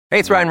Hey,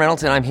 it's Ryan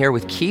Reynolds, and I'm here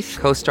with Keith,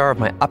 co-star of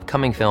my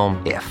upcoming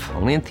film, If,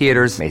 only in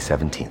theaters May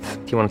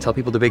 17th. Do you want to tell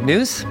people the big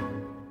news?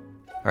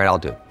 All right, I'll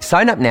do it.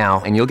 Sign up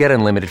now and you'll get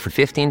unlimited for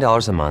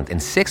 $15 a month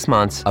and 6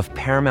 months of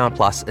Paramount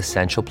Plus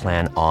Essential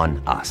Plan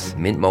on us.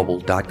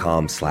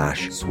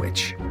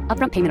 MintMobile.com/switch.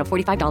 Upfront payment of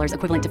 $45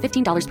 equivalent to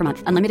 $15 per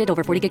month. Unlimited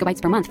over 40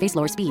 gigabytes per month. Face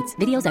lower speeds.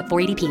 Videos at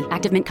 480p.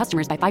 Active Mint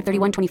customers by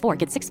 531.24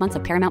 get 6 months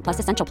of Paramount Plus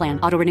Essential Plan.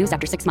 Auto renews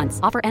after 6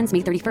 months. Offer ends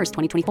May 31st,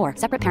 2024.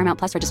 Separate Paramount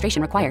Plus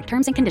registration required.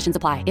 Terms and conditions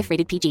apply if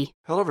rated PG.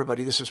 Hello,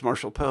 everybody. This is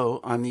Marshall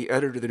Poe. I'm the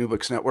editor of the New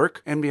Books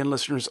Network. NBN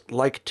listeners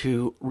like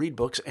to read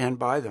books and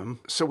buy them.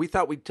 So we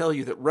thought we'd tell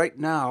you that right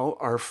now,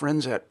 our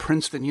friends at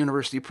Princeton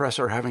University Press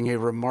are having a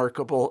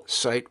remarkable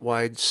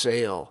site-wide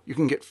sale. You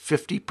can get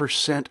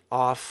 50%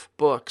 off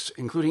books,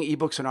 including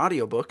ebooks and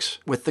audiobooks,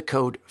 with the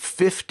code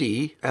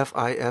 50,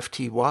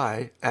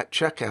 F-I-F-T-Y, at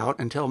checkout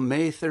until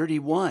May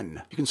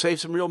 31. You can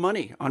save some real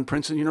money on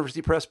Princeton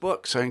University Press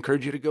books. I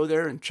encourage you to go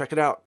there and check it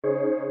out.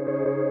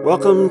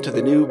 Welcome to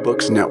the New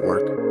Books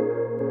Network.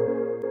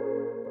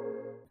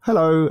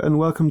 Hello, and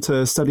welcome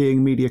to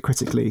Studying Media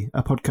Critically,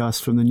 a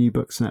podcast from the New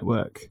Books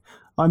Network.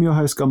 I'm your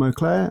host, Gummo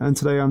Clare, and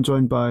today I'm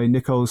joined by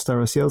Nicole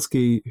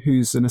Starosielski,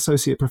 who's an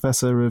Associate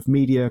Professor of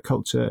Media,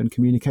 Culture and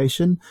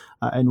Communication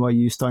at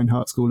NYU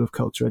Steinhardt School of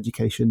Culture,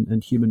 Education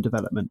and Human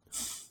Development.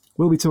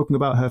 We'll be talking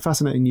about her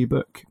fascinating new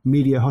book,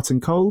 Media Hot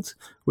and Cold,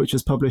 which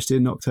was published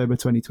in October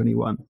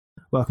 2021.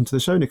 Welcome to the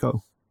show,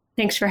 Nicole.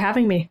 Thanks for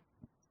having me.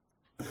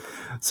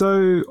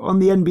 So on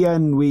the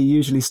NBN, we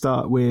usually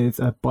start with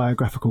a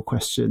biographical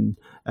question.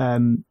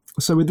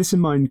 So with this in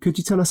mind, could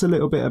you tell us a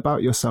little bit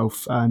about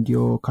yourself and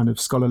your kind of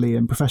scholarly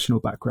and professional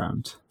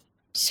background?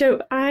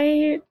 So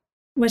I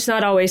was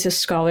not always a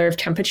scholar of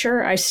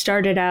temperature. I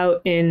started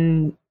out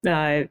in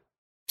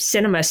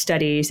cinema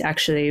studies,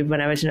 actually,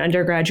 when I was an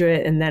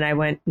undergraduate, and then I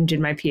went and did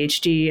my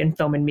PhD in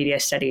film and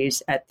media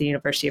studies at the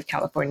University of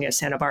California,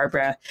 Santa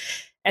Barbara.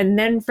 And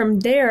then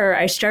from there,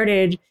 I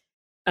started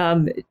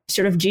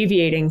sort of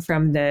deviating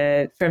from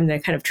the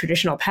kind of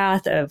traditional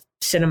path of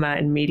cinema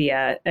and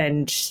media,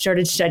 and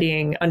started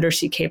studying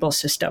undersea cable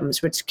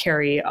systems, which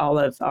carry all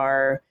of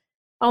our,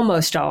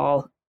 almost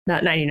all,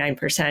 not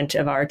 99%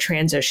 of our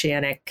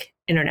transoceanic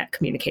internet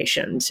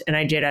communications. And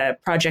I did a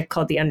project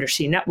called the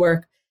Undersea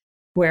Network,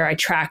 where I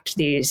tracked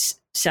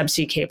these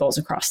subsea cables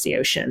across the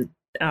ocean.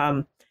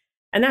 And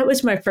that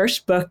was my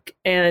first book.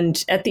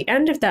 And at the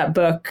end of that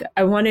book,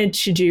 I wanted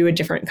to do a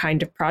different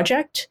kind of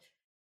project.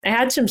 I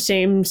had some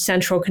same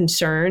central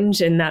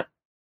concerns in that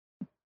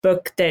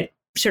book that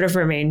sort of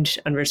remained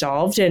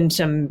unresolved, and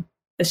some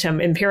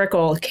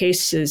empirical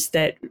cases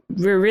that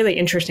were really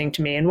interesting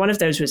to me. And one of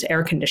those was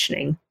air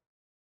conditioning.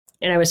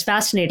 And I was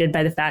fascinated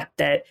by the fact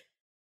that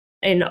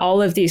in all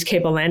of these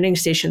cable landing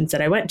stations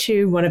that I went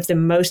to, one of the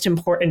most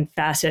important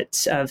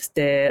facets of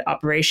the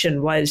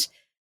operation was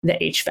the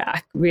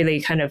HVAC, really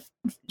kind of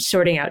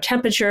sorting out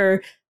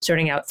temperature,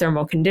 sorting out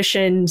thermal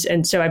conditions.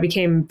 And so I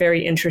became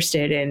very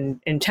interested in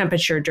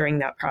temperature during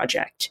that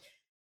project.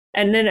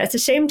 And then at the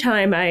same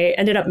time, I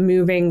ended up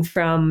moving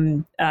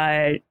from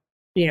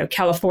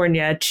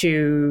California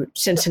to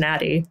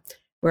Cincinnati,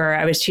 where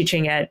I was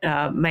teaching at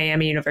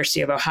Miami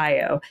University of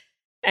Ohio.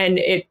 And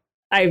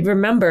I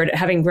remembered,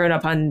 having grown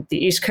up on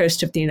the East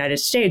Coast of the United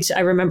States,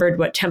 I remembered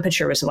what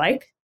temperature was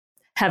like,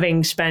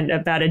 having spent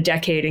about a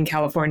decade in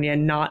California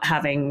not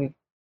having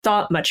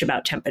thought much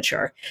about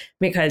temperature,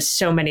 because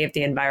so many of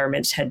the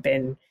environments had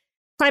been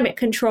climate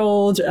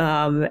controlled,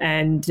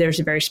 and there's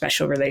a very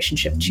special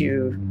relationship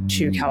to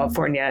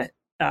California,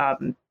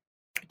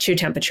 to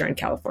temperature in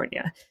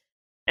California.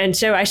 And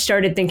so I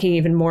started thinking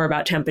even more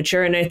about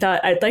temperature, and I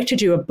thought I'd like to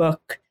do a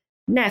book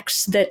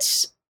next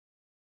that's,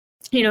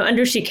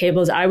 undersea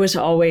cables. I was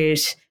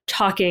always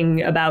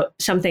talking about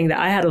something that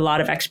I had a lot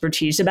of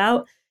expertise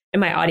about, and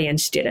my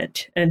audience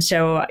didn't. And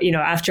so,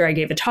 after I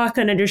gave a talk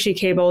on undersea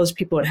cables,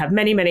 people would have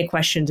many, many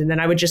questions. And then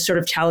I would just sort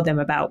of tell them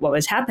about what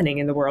was happening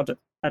in the world of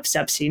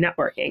subsea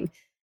networking.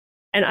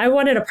 And I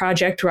wanted a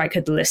project where I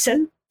could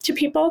listen to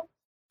people.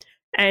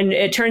 And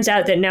it turns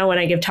out that now when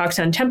I give talks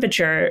on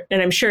temperature,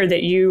 and I'm sure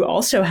that you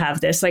also have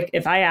this, like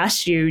if I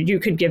asked you, you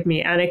could give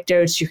me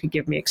anecdotes, you could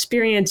give me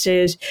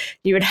experiences,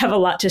 you would have a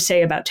lot to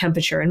say about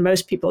temperature, and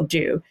most people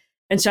do.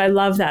 And so I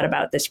love that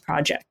about this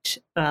project.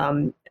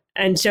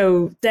 And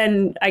so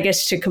then, I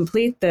guess, to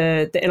complete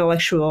the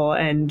intellectual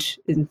and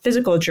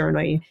physical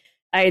journey,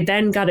 I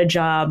then got a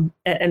job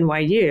at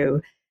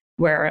NYU,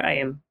 where I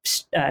am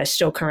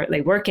still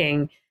currently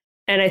working.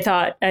 And I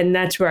thought, and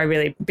that's where I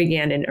really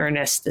began in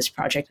earnest this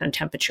project on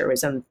temperature,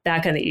 was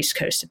back on the East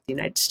Coast of the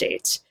United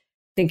States,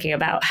 thinking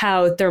about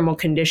how thermal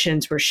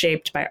conditions were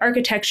shaped by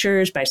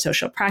architectures, by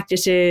social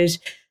practices,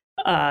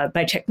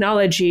 by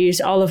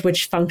technologies, all of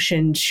which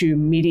function to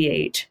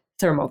mediate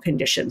thermal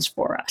conditions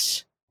for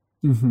us.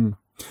 Mm-hmm.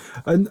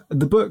 And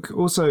the book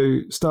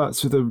also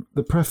starts with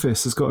the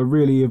preface has got a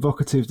really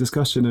evocative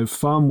discussion of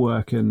farm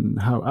work and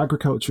how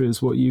agriculture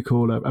is what you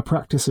call a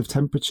practice of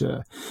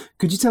temperature.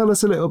 Could you tell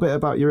us a little bit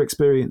about your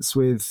experience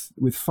with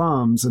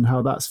farms and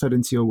how that's fed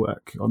into your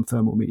work on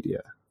thermal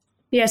media?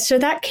 Yeah, so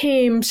that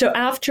came. So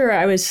after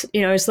I was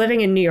living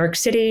in New York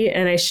City,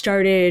 and I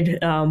started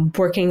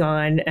working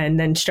on, and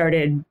then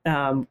started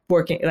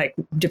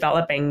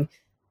developing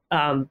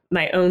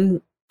my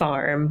own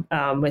farm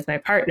with my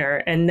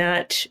partner, and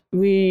that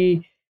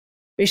we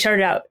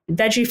started out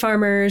veggie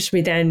farmers. We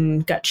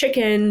then got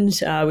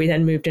chickens. We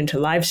then moved into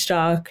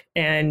livestock,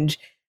 and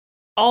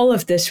all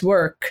of this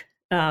work,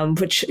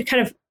 which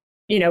kind of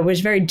was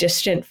very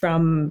distant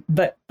from,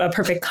 but a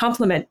perfect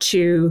complement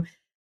to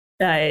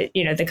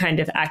the kind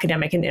of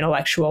academic and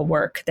intellectual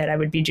work that I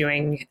would be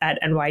doing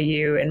at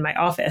NYU in my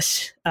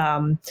office.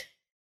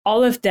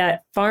 All of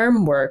that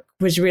farm work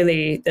was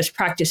really this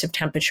practice of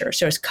temperature.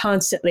 So it's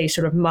constantly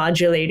sort of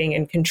modulating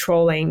and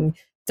controlling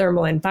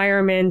thermal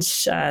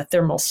environments,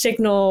 thermal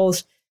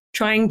signals,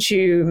 trying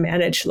to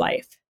manage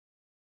life.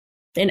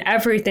 And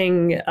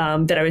everything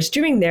that I was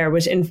doing there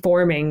was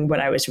informing what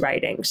I was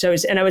writing.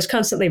 And I was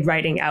constantly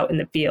writing out in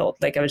the field.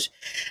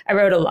 I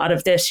wrote a lot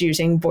of this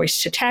using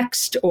voice to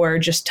text or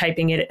just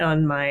typing it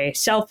on my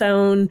cell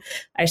phone.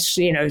 I,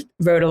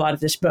 wrote a lot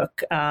of this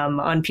book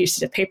on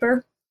pieces of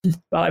paper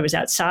while I was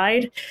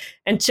outside.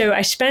 And so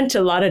I spent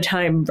a lot of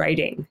time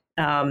writing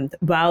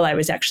while I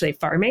was actually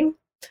farming.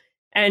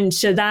 And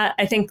so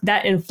I think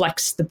that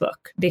inflects the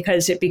book,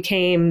 because it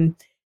became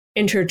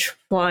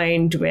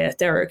intertwined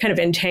with, or kind of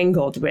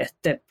entangled with,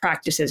 the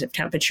practices of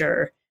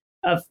temperature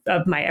of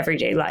my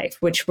everyday life,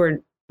 which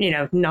were,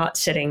 not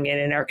sitting in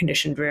an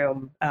air-conditioned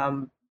room,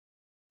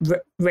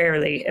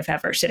 rarely, if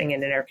ever, sitting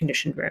in an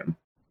air-conditioned room.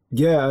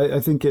 Yeah, I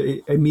think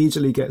it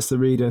immediately gets the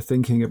reader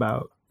thinking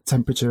about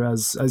temperature,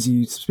 as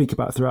you speak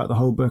about throughout the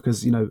whole book,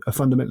 as, a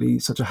fundamentally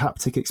such a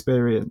haptic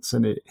experience,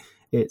 and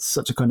it's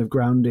such a kind of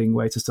grounding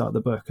way to start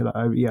the book. And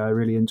I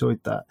really enjoyed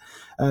that.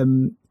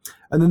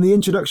 And then the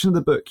introduction of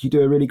the book, you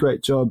do a really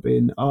great job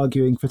in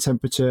arguing for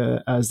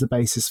temperature as the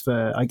basis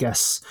for, I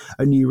guess,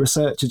 a new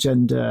research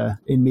agenda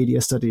in media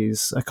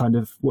studies, a kind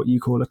of what you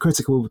call a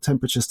critical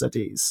temperature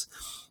studies.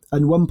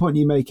 And one point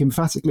you make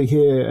emphatically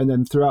here and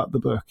then throughout the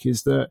book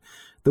is that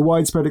the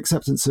widespread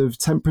acceptance of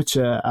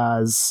temperature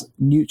as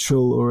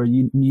neutral or a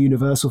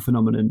universal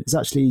phenomenon is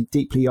actually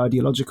deeply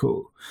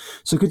ideological.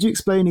 So could you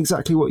explain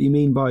exactly what you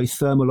mean by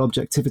thermal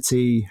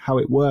objectivity, how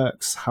it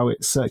works, how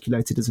it's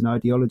circulated as an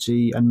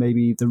ideology, and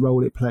maybe the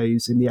role it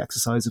plays in the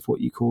exercise of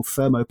what you call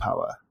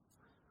thermopower?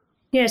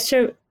 Yeah,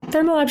 so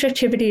thermal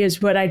objectivity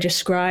is what I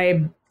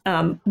describe,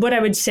 what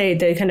I would say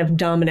the kind of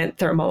dominant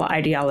thermal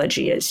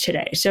ideology is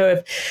today.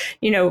 So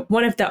if,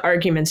 one of the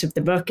arguments of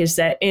the book is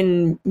that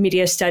in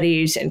media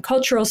studies and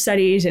cultural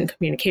studies and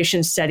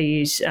communication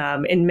studies,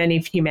 in many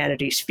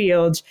humanities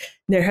fields,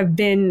 there's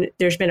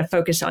been a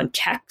focus on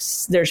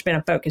text, there's been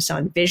a focus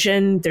on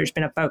vision, there's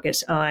been a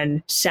focus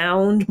on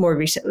sound more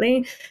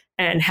recently,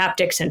 and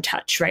haptics and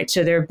touch, right?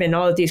 So there have been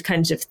all of these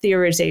kinds of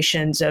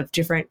theorizations of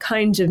different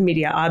kinds of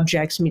media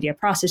objects, media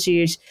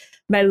processes,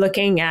 by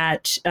looking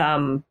at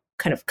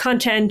kind of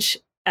content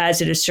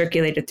as it is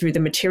circulated through the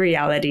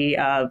materiality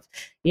of,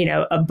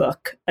 a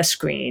book, a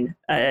screen,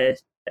 a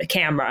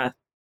camera,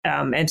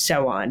 and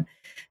so on.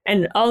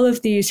 And all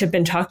of these have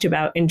been talked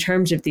about in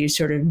terms of these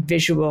sort of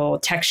visual,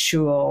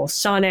 textual,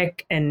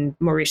 sonic, and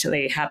more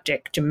recently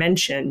haptic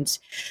dimensions,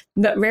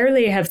 but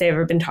rarely have they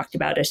ever been talked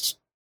about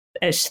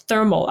as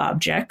thermal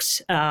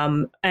objects.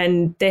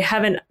 And they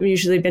haven't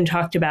usually been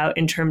talked about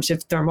in terms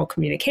of thermal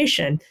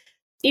communication,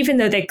 even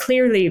though they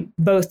clearly,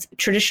 both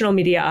traditional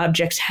media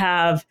objects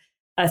have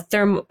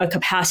a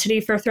capacity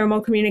for thermal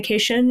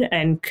communication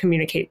and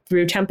communicate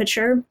through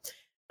temperature.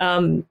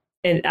 And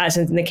as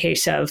in the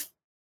case of,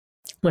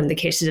 one of the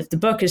cases of the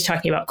book is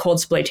talking about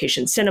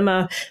coldsploitation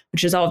cinema,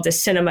 which is all of the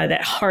cinema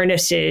that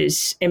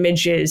harnesses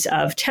images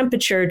of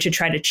temperature to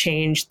try to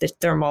change the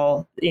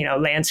thermal,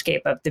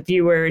 landscape of the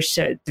viewers,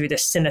 so through the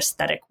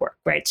synesthetic work,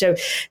 right? So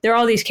there are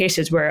all these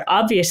cases where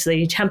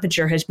obviously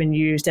temperature has been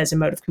used as a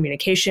mode of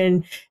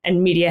communication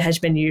and media has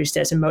been used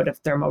as a mode of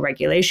thermal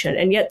regulation.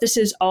 And yet this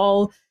is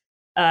all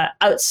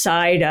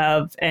outside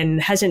of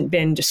and hasn't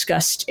been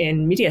discussed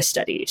in media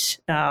studies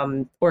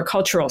or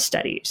cultural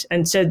studies.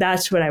 And so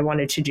that's what I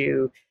wanted to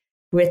do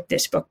with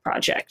this book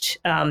project.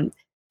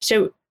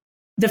 So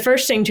the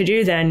first thing to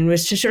do then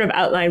was to sort of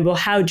outline, well,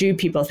 how do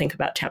people think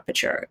about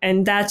temperature?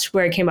 And that's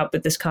where I came up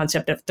with this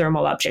concept of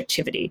thermal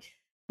objectivity.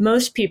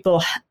 Most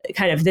people,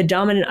 kind of the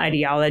dominant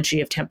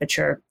ideology of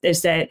temperature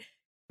is that,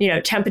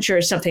 temperature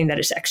is something that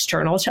is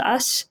external to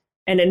us.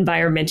 An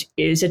environment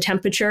is a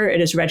temperature.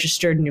 It is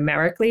registered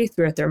numerically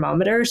through a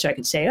thermometer. So I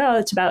could say, oh,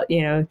 it's about,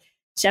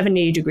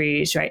 70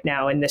 degrees right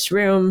now in this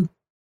room.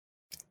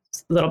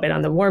 It's a little bit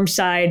on the warm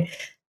side.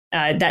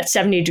 That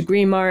 70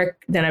 degree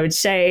mark, then I would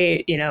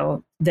say,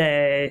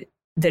 the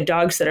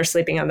dogs that are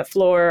sleeping on the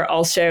floor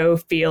also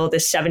feel the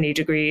 70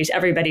 degrees.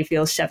 Everybody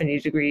feels 70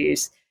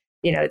 degrees.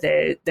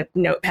 The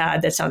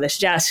notepad that's on this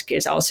desk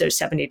is also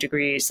 70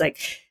 degrees.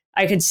 Like,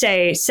 I could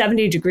say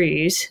 70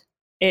 degrees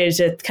is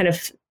a kind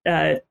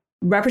of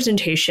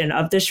representation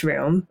of this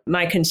room,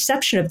 my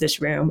conception of this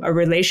room, a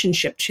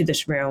relationship to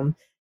this room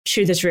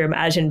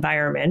as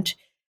environment,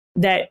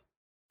 that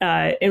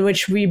in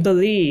which we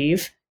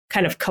believe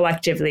kind of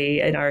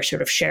collectively in our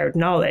sort of shared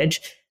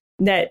knowledge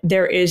that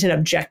there is an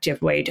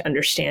objective way to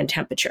understand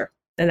temperature,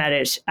 and that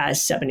is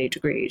as 70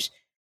 degrees,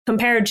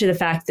 compared to the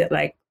fact that,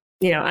 like,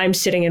 I'm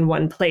sitting in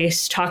one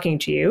place talking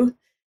to you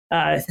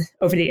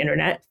over the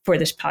internet for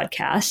this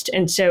podcast.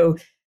 And so,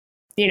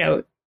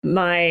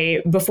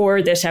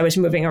 before this, I was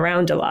moving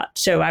around a lot.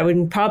 So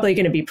I'm probably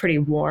going to be pretty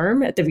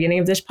warm at the beginning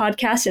of this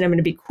podcast, and I'm going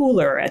to be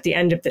cooler at the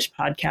end of this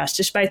podcast,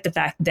 despite the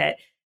fact that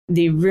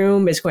the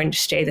room is going to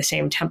stay the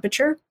same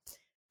temperature.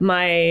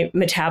 My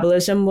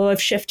metabolism will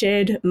have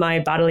shifted. My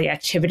bodily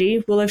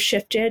activity will have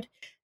shifted.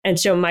 And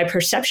so my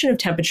perception of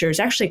temperature is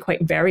actually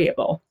quite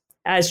variable,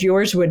 as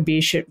yours would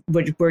be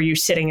were you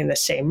sitting in the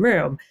same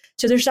room.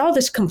 So there's all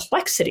this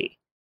complexity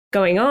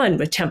going on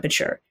with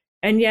temperature.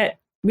 And yet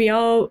we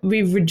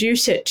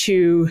reduce it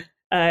to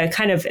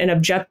kind of an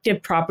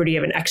objective property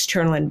of an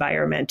external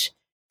environment,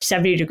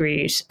 70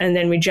 degrees. And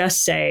then we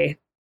just say,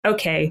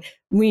 okay,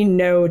 we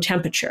know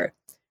temperature,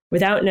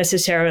 without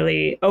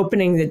necessarily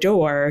opening the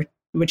door,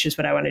 which is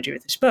what I want to do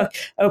with this book,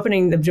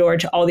 opening the door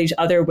to all these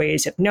other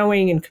ways of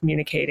knowing and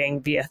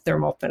communicating via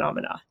thermal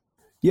phenomena.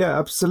 Yeah,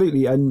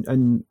 absolutely.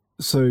 And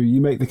so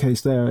you make the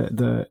case there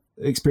that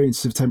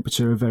experiences of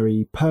temperature are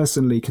very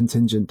personally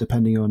contingent,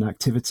 depending on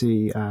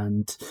activity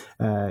and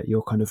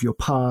your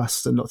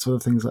past and lots of other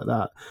things like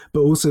that, but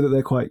also that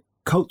they're quite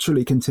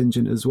culturally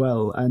contingent as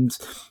well. And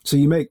so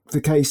you make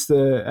the case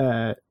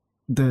that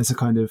there's a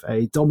kind of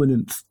a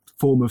dominant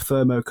form of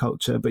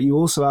thermoculture, but you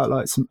also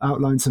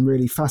outline some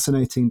really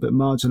fascinating but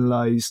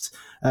marginalized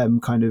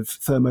kind of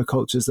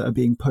thermocultures that are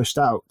being pushed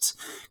out.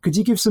 Could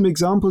you give some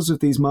examples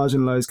of these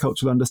marginalized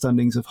cultural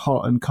understandings of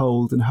hot and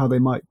cold and how they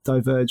might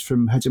diverge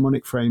from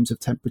hegemonic frames of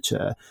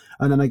temperature?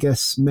 And then I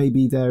guess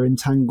maybe the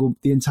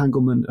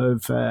entanglement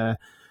of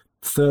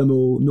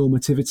thermal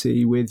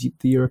normativity with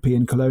the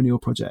European colonial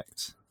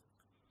project.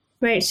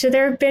 Right. So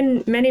there have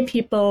been many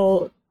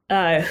people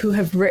who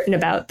have written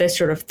about this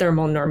sort of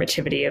thermal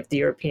normativity of the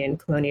European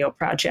colonial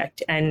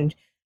project and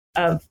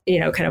of,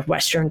 kind of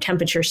Western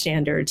temperature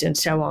standards and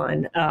so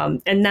on.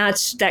 And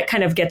that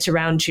kind of gets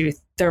around to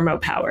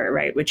thermopower,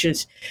 right, which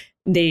is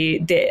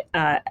the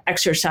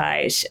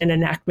exercise and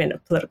enactment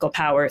of political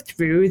power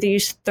through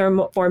these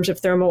forms of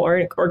thermal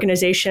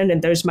organization.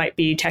 And those might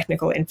be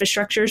technical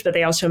infrastructures, but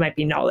they also might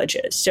be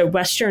knowledges. So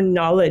Western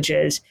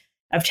knowledges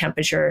of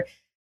temperature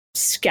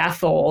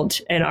scaffold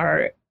and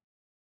are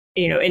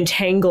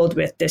entangled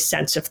with this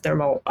sense of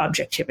thermal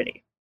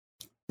objectivity.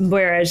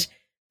 Whereas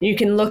you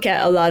can look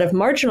at a lot of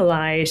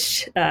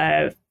marginalized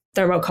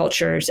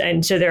thermocultures.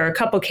 And so there are a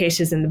couple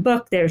cases in the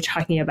book they're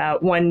talking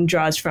about. One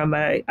draws from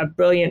a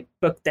brilliant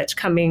book that's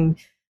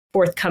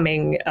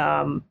forthcoming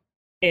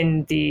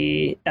in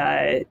the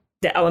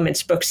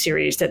Elements book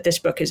series that this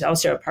book is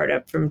also a part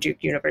of from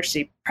Duke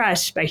University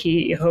Press by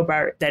He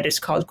Hobart, that is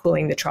called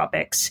Cooling the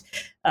Tropics.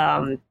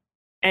 And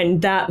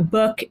that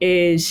book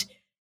is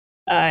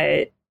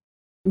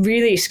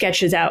really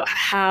sketches out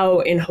how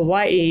in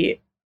Hawaii,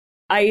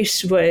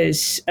 ice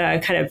was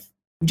kind of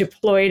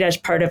deployed as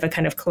part of a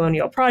kind of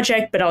colonial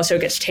project, but also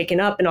gets taken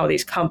up in all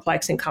these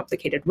complex and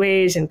complicated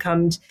ways and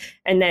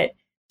that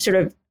sort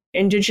of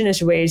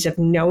indigenous ways of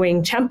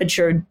knowing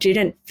temperature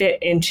didn't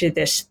fit into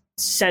this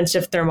sense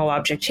of thermal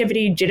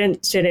objectivity,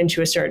 didn't fit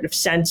into a sort of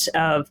sense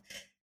of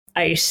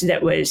ice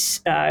that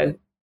was,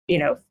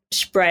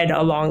 spread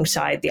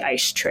alongside the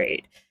ice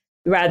trade.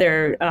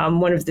 Rather,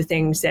 one of the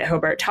things that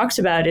Hobart talks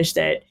about is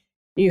that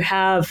you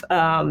have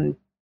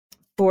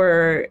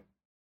for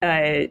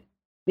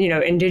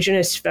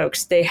indigenous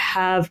folks, they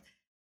have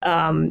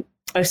a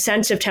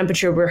sense of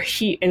temperature where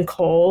heat and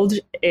cold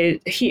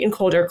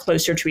are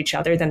closer to each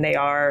other than they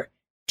are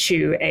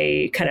to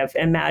a kind of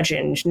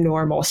imagined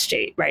normal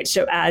state, right?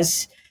 So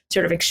as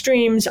sort of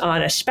extremes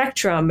on a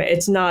spectrum,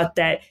 it's not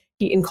that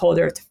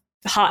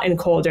hot and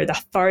cold are the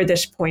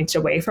farthest points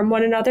away from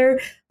one another,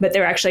 but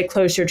they're actually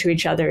closer to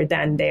each other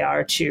than they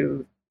are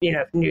to,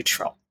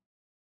 neutral.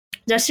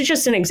 That's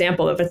just an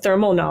example of a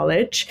thermal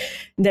knowledge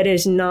that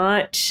is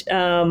not,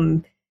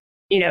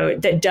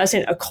 that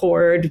doesn't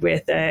accord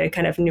with a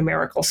kind of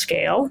numerical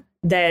scale,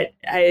 that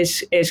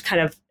is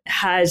kind of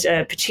has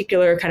a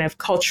particular kind of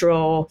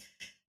cultural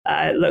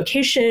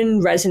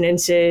location,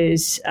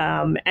 resonances,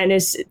 and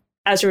is,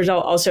 as a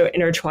result, also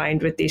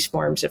intertwined with these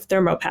forms of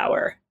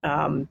thermopower.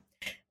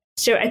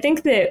 So I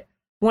think that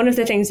one of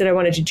the things that I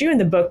wanted to do in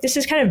the book, this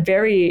is kind of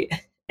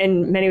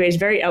in many ways,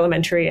 very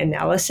elementary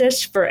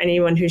analysis for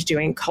anyone who's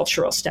doing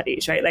cultural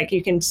studies, right? Like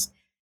you can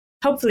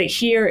hopefully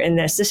hear in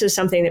this is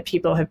something that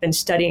people have been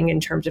studying in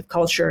terms of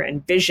culture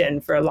and vision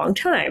for a long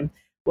time.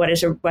 What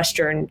does a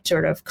Western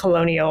sort of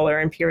colonial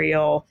or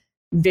imperial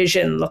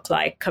vision look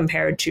like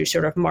compared to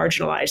sort of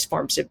marginalized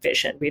forms of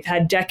vision? We've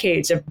had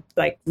decades of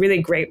like really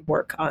great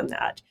work on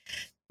that.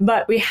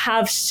 But we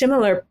have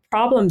similar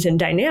problems and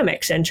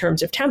dynamics in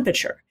terms of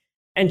temperature.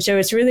 And so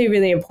it's really,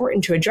 really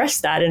important to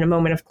address that in a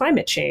moment of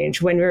climate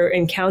change when we're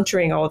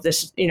encountering all of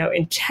this,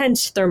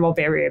 intense thermal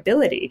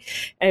variability.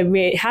 And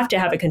we have to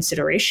have a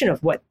consideration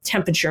of what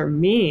temperature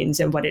means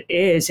and what it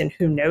is and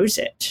who knows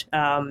it.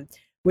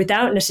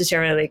 without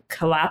necessarily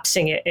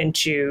collapsing it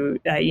into,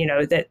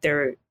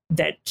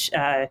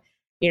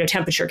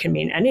 temperature can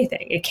mean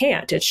anything. It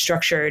can't. It's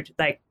structured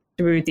like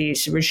through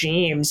these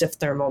regimes of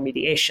thermal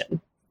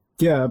mediation.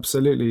 Yeah,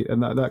 absolutely.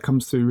 And that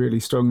comes through really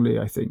strongly,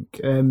 I think.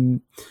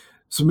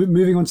 So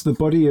moving on to the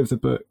body of the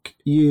book,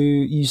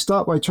 you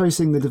start by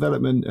tracing the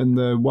development and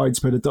the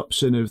widespread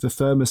adoption of the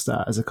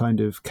thermostat as a kind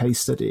of case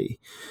study.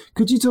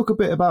 Could you talk a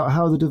bit about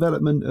how the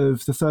development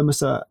of the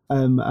thermostat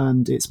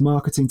and its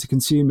marketing to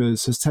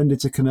consumers has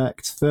tended to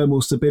connect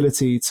thermal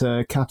stability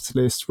to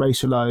capitalist,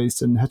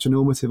 racialized and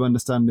heteronormative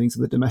understandings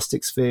of the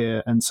domestic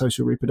sphere and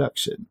social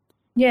reproduction?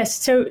 Yes.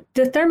 So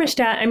the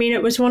thermostat, I mean,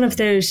 it was one of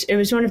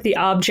the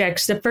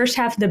objects. The first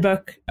half of the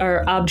book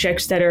are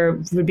objects that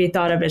would be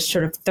thought of as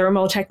sort of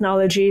thermal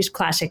technologies,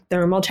 classic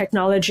thermal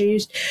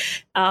technologies,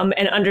 and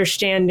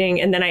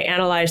understanding. And then I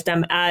analyzed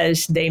them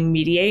as they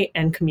mediate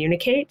and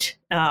communicate,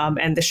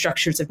 and the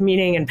structures of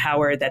meaning and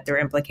power that they're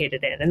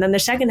implicated in. And then the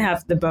second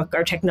half of the book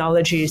are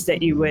technologies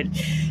that you would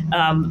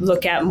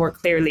look at more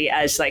clearly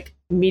as like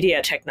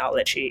media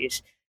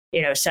technologies,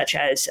 such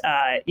as,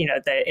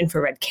 the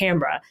infrared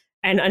camera,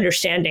 and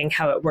understanding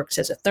how it works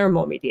as a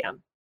thermal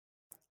medium.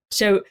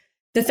 So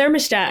the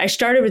thermostat, I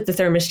started with the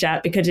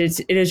thermostat because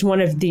it is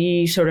one of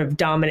the sort of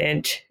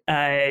dominant,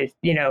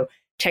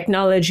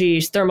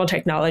 technologies, thermal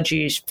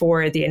technologies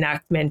for the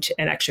enactment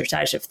and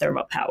exercise of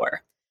thermal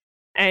power.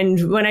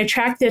 And when I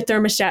tracked the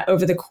thermostat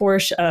over the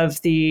course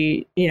of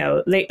the,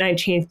 late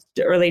 19th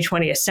to early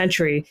 20th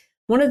century,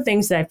 one of the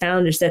things that I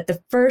found is that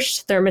the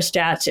first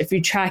thermostats, if you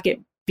track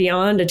it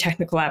beyond a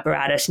technical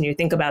apparatus, and you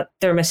think about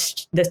the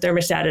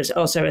thermostat as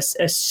also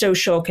a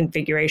social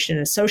configuration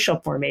and social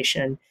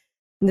formation,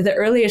 the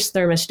earliest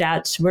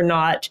thermostats were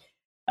not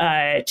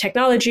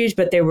technologies,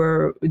 but they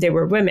were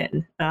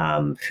women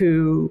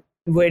who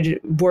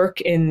would work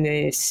in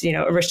these,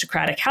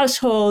 aristocratic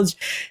households,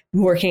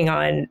 working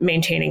on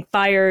maintaining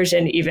fires,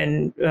 and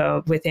even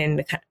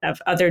within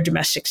of other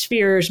domestic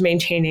spheres,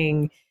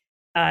 maintaining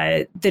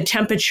the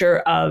temperature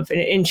of an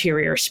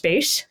interior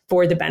space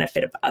for the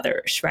benefit of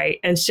others, right?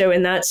 And so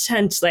in that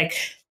sense, like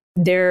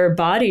their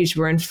bodies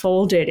were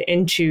enfolded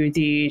into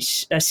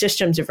these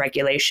systems of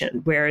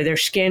regulation where their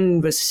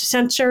skin was a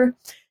sensor,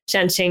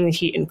 sensing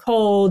heat and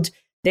cold.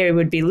 They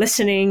would be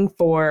listening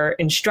for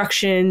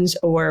instructions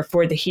or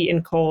for the heat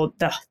and cold,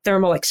 the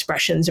thermal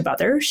expressions of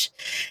others.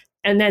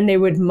 And then they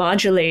would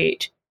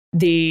modulate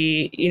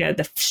the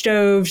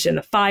stoves and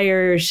the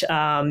fires,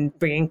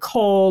 bringing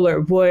coal or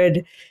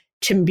wood,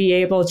 to be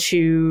able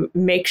to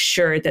make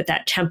sure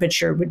that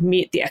temperature would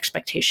meet the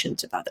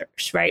expectations of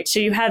others, right? So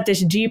you have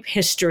this deep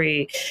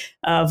history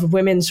of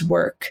women's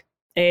work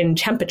in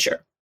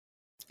temperature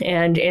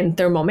and in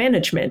thermal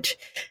management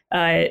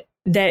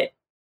that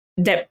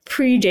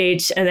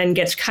predates and then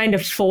gets kind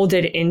of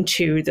folded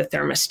into the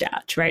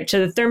thermostat, right?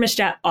 So the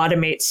thermostat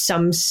automates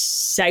some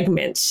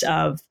segments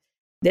of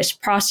this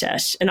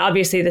process. And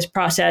obviously this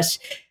process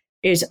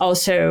is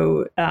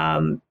also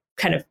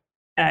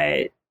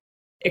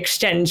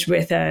extends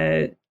with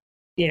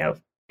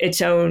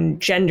its own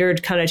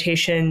gendered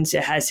connotations.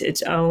 It has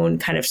its own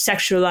kind of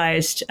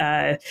sexualized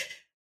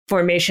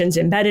formations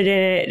embedded in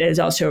it. It is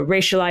also a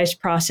racialized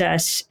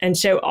process. And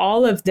so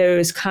all of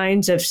those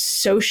kinds of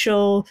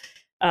social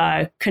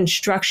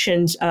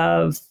constructions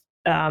of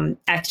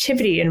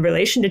activity in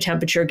relation to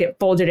temperature get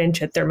folded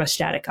into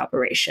thermostatic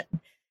operation.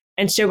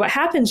 And so what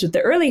happens with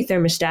the early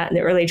thermostat in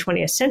the early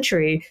 20th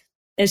century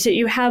is that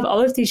you have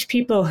all of these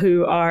people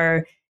who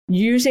are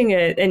using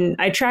it, and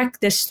I track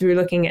this through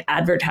looking at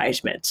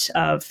advertisements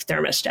of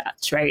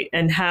thermostats, right?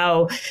 And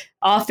how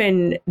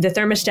often the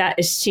thermostat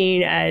is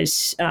seen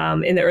as,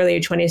 in the early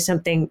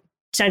 20th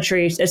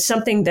century, as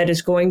something that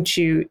is going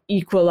to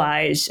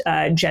equalize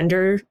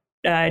gender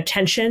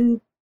tension,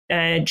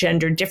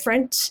 gender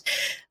difference,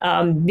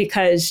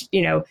 because,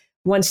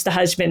 once the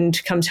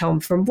husband comes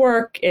home from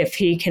work, if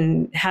he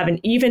can have an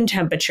even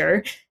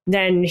temperature,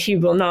 then he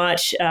will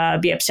not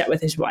be upset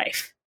with his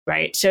wife,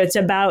 right? So it's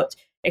about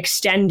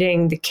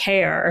extending the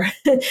care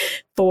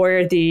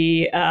for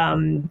the,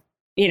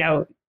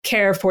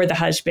 care for the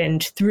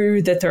husband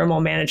through the thermal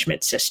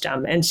management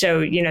system. And so,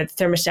 the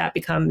thermostat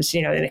becomes,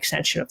 an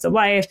extension of the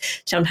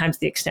wife, sometimes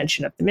the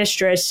extension of the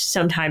mistress,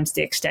 sometimes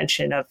the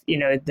extension of,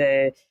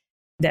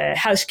 the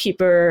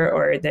housekeeper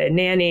or the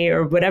nanny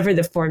or whatever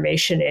the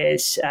formation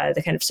is,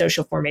 the kind of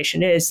social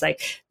formation is,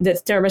 like the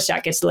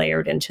thermostat gets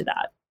layered into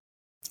that,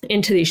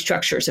 into these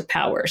structures of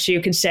power. So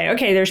you could say,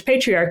 okay, there's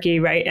patriarchy,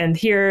 right? And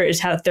here is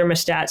how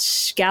thermostats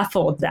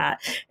scaffold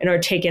that and are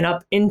taken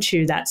up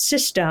into that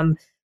system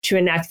to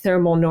enact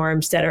thermal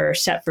norms that are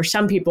set for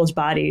some people's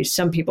bodies,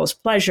 some people's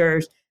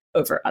pleasures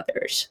over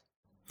others.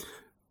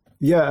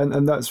 Yeah,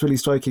 and that's really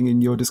striking in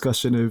your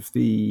discussion of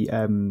the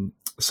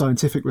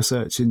scientific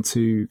research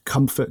into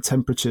comfort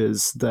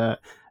temperatures, that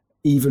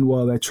even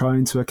while they're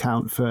trying to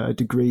account for a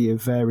degree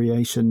of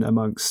variation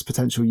amongst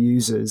potential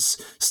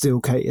users, still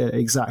cater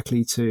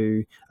exactly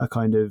to a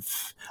kind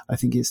of, I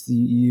think you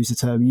use the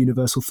term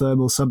universal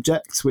thermal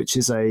subject, which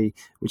is a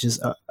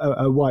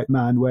white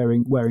man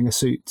wearing a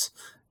suit.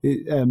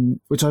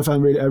 which I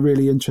found a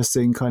really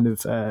interesting kind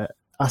of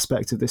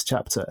aspect of this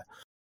chapter.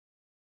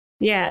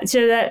 Yeah,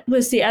 so that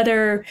was the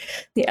other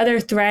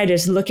thread,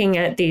 is looking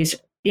at these,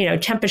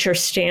 temperature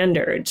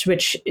standards,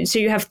 so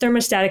you have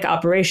thermostatic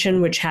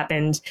operation, which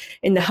happens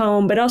in the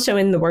home, but also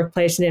in the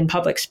workplace and in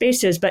public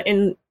spaces. But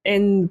in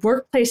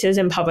workplaces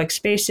and public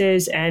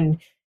spaces and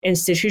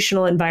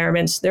institutional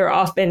environments, there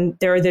are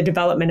the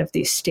development of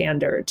these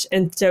standards.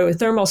 And so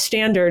thermal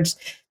standards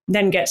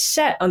then get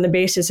set on the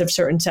basis of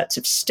certain sets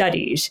of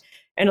studies.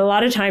 And a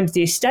lot of times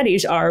these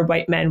studies are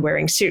white men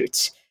wearing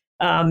suits.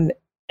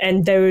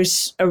 And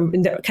those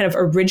kind of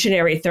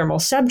originary thermal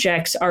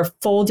subjects are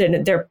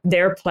folded,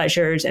 their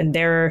pleasures and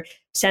their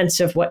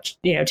sense of what,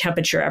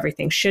 temperature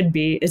everything should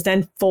be is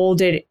then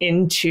folded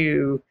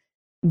into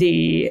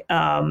the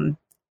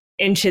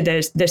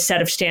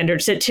set of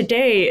standards that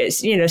today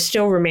is,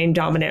 still remain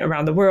dominant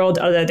around the world,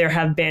 although there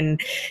have been,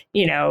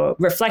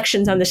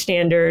 reflections on the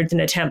standards, an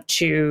attempt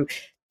to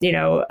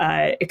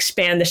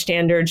expand the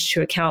standards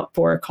to account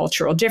for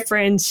cultural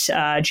difference,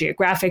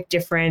 geographic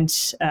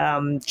difference,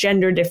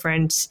 gender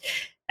difference,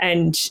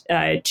 and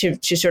to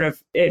sort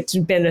of, it's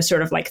been a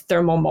sort of like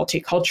thermal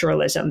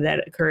multiculturalism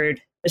that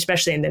occurred,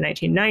 especially in the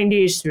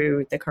 1990s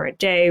through the current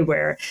day,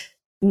 where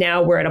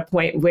now we're at a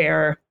point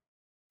where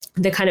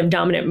the kind of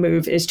dominant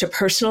move is to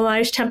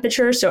personalize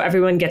temperature, so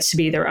everyone gets to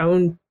be their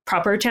own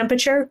proper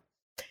temperature.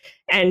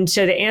 And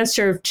so the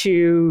answer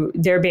to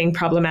there being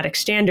problematic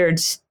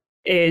standards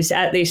is,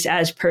 at least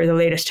as per the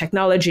latest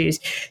technologies,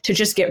 to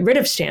just get rid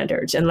of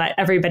standards and let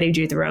everybody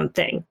do their own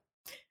thing,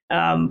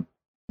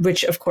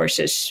 which of course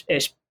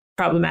is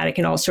problematic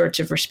in all sorts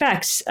of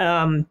respects.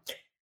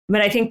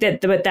 But I think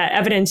that what that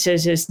evidence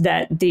is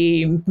that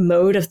the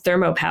mode of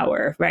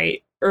thermopower,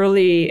 right,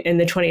 early in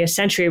the 20th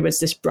century was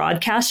this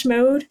broadcast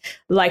mode,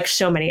 like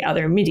so many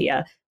other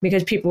media,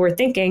 because people were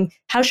thinking,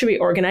 how should we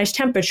organize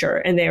temperature?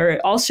 And they were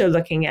also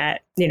looking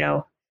at,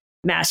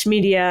 mass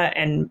media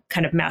and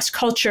kind of mass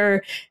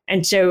culture.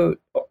 And so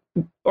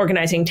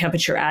organizing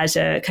temperature as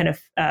a kind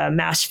of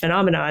mass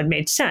phenomenon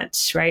made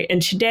sense, right?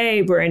 And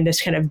today we're in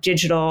this kind of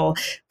digital,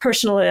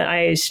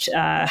 personalized,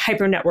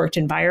 hyper-networked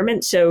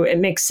environment. So it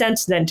makes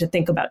sense then to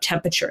think about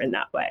temperature in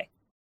that way.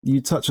 You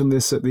touch on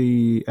this at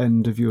the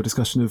end of your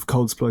discussion of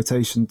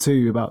coldsploitation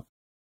too, about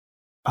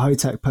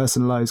high-tech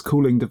personalized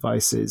cooling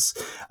devices.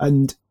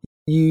 And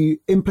you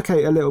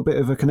implicate a little bit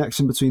of a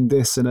connection between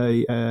this and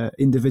a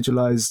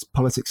individualized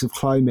politics of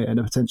climate and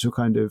a potential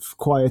kind of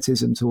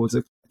quietism towards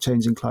a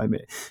changing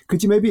climate.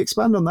 Could you maybe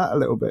expand on that a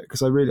little bit?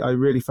 Because I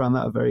really found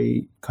that a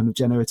very kind of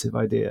generative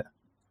idea.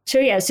 So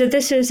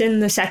this is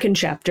in the second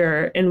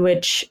chapter, in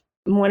which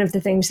one of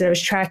the things that I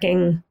was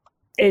tracking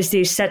is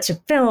these sets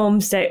of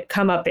films that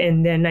come up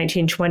in the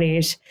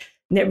 1920s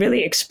that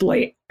really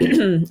exploit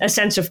a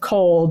sense of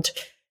cold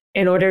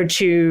in order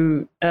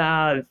to,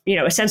 a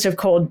sense of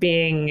cold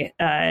being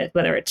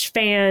whether it's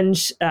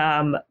fans,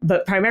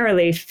 but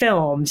primarily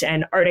films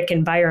and Arctic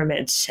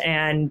environments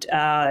and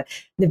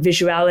the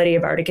visuality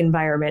of Arctic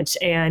environments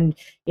and,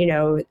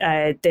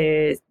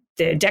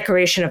 the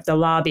decoration of the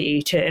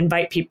lobby to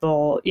invite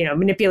people,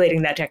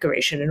 manipulating that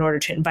decoration in order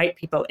to invite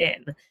people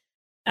in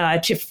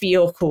to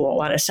feel cool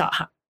on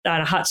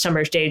a hot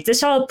summer's day.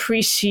 This all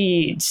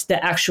precedes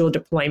the actual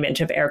deployment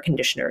of air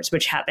conditioners,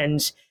 which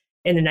happens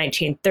in the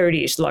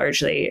 1930s,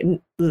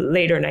 largely,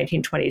 later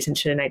 1920s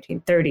into the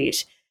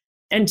 1930s.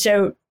 And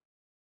so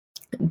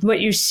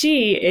what you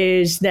see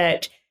is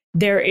that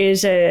there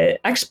is a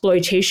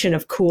exploitation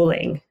of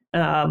cooling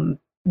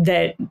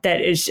that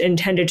is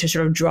intended to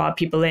sort of draw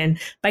people in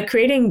by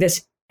creating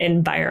this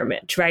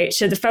environment, right?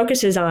 So the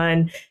focus is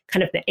on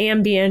kind of the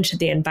ambient,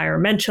 the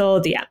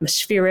environmental, the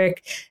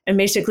atmospheric. And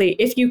basically,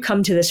 if you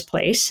come to this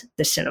place,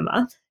 the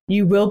cinema,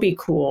 you will be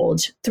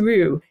cooled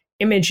through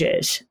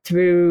images,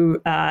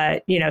 through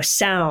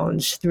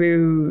sounds,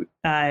 through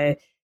the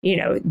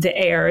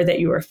air that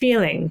you are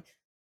feeling.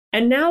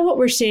 And now what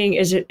we're seeing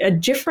is a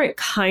different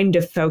kind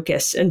of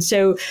focus. And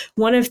so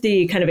one of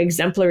the kind of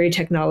exemplary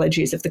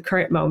technologies of the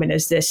current moment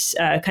is this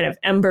kind of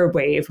Ember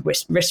Wave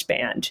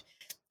wristband.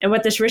 And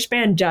what this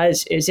wristband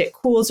does is it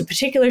cools a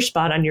particular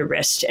spot on your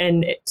wrist,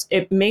 and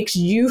it makes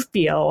you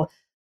feel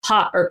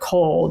hot or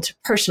cold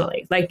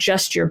personally, like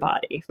just your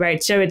body,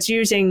 right? So it's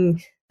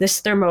using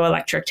this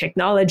thermoelectric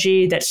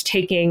technology that's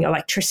taking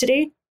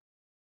electricity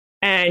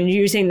and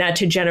using that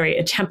to generate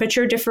a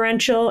temperature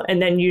differential,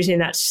 and then using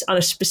that on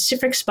a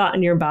specific spot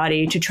in your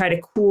body to try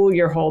to cool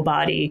your whole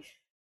body,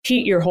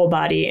 heat your whole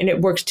body, and it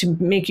works to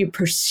make you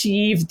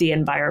perceive the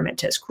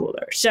environment as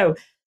cooler. So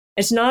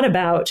it's not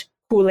about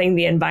cooling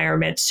the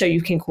environment so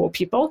you can cool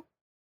people.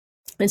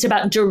 It's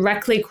about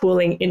directly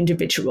cooling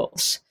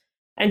individuals.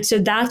 And so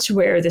that's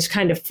where this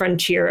kind of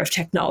frontier of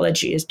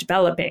technology is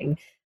developing.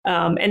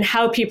 And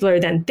how people are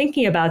then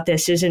thinking about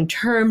this is in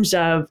terms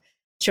of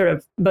sort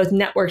of both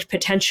networked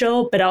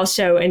potential, but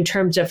also in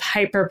terms of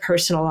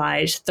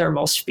hyper-personalized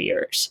thermal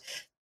spheres.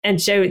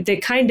 And so the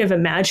kind of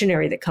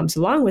imaginary that comes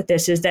along with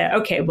this is that,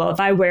 okay, well, if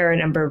I wear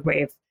an Ember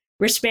Wave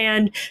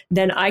wristband,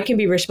 then I can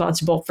be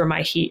responsible for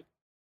my heat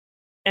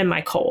and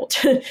my cold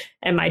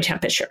and my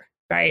temperature,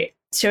 right?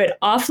 So it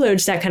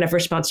offloads that kind of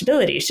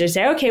responsibility. So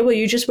say, okay, well,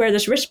 you just wear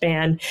this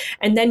wristband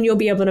and then you'll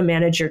be able to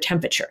manage your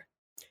temperature.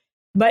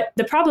 But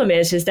the problem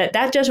is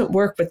that doesn't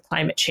work with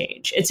climate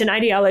change. It's an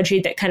ideology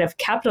that kind of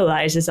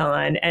capitalizes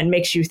on and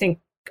makes you think,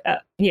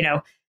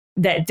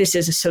 that this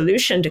is a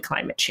solution to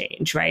climate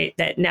change, right?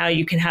 That now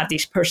you can have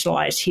these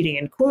personalized heating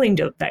and cooling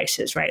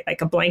devices, right?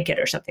 Like a blanket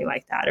or something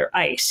like that, or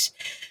ice.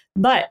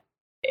 But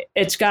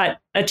it's got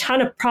a ton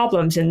of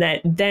problems in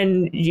that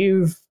then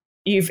you've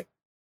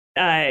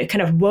kind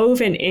of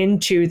woven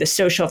into the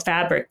social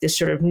fabric this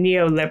sort of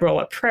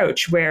neoliberal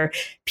approach where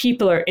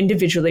people are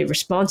individually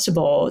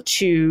responsible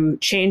to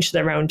change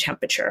their own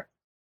temperature.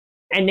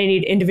 And they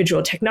need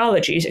individual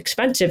technologies,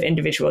 expensive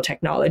individual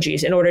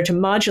technologies, in order to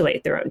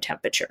modulate their own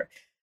temperature,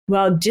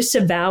 while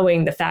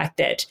disavowing the fact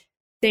that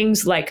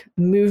things like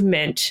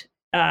movement,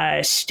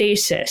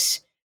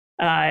 stasis,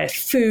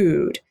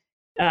 food,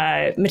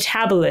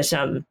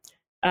 metabolism,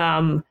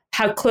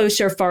 how close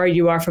or far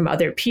you are from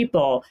other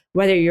people,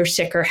 whether you're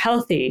sick or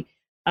healthy,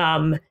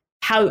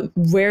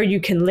 where you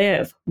can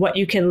live, what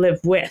you can live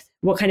with,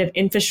 what kind of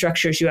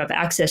infrastructures you have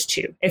access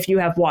to, if you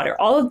have water.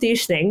 All of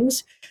these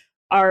things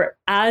are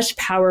as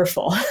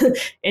powerful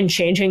in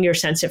changing your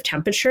sense of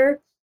temperature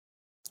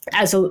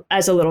as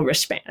a little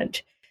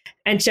wristband.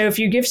 And so if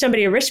you give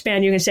somebody a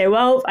wristband, you can say,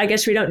 well, I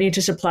guess we don't need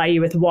to supply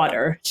you with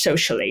water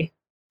socially,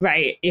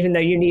 right? Even though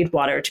you need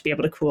water to be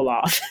able to cool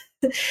off.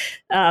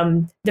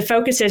 The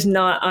focus is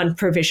not on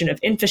provision of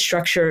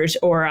infrastructures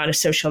or on a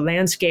social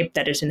landscape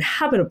that is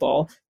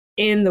inhabitable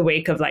in the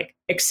wake of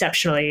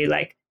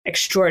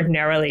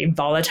extraordinarily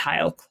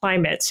volatile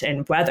climates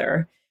and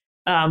weather.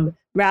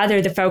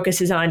 Rather, the focus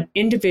is on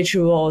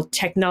individual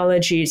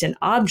technologies and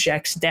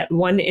objects that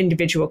one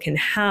individual can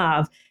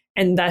have,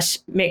 and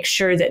thus make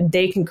sure that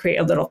they can create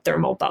a little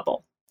thermal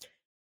bubble.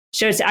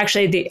 So it's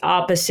actually the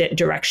opposite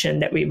direction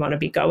that we want to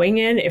be going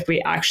in if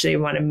we actually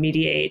want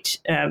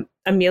to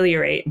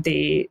ameliorate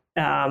the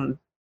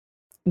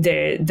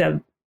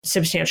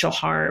substantial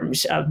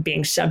harms of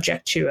being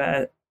subject to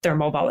a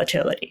thermal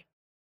volatility.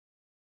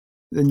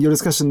 And your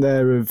discussion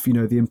there of,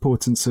 the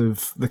importance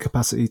of the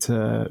capacity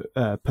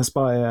to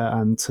perspire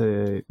and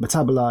to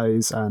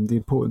metabolize, and the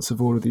importance of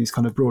all of these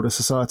kind of broader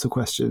societal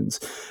questions,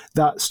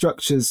 that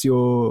structures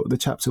the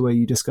chapter where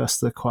you discuss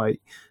the quite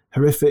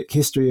horrific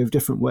history of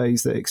different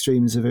ways that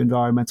extremes of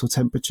environmental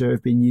temperature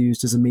have been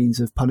used as a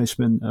means of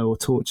punishment or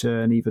torture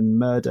and even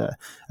murder.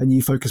 And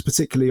you focus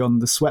particularly on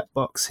the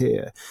sweatbox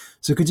here.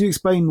 So could you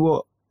explain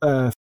what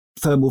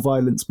thermal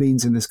violence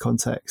means in this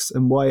context,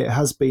 and why it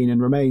has been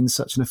and remains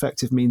such an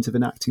effective means of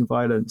enacting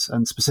violence,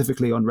 and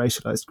specifically on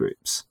racialized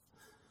groups?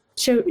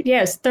 So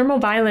yes, thermal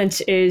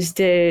violence is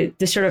the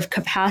sort of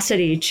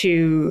capacity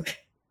to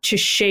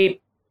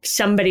shape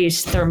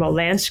somebody's thermal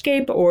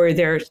landscape or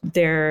their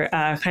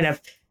kind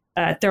of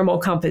thermal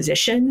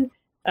composition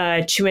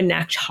to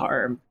enact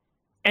harm.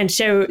 And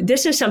so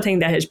this is something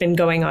that has been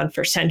going on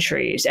for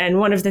centuries. And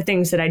one of the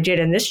things that I did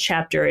in this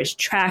chapter is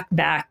track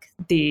back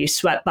the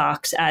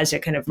sweatbox as a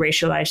kind of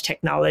racialized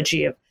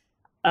technology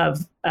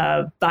of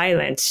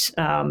violence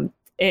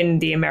in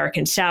the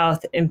American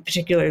South, and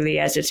particularly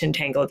as it's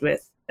entangled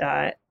with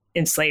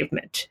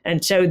enslavement.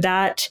 And so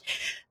that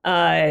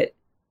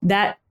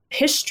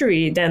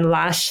history then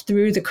lasts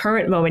through the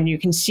current moment. You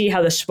can see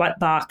how the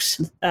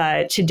sweatbox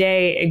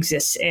today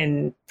exists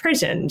in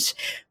prisons,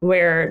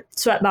 where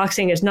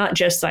sweatboxing is not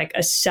just like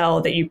a cell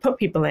that you put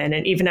people in.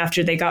 And even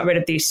after they got rid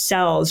of these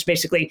cells,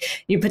 basically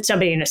you put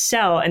somebody in a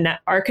cell, and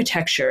that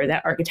architecture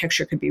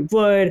could be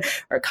wood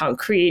or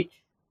concrete,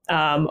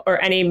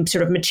 or any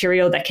sort of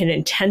material that can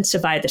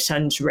intensify the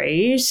sun's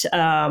rays,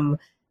 or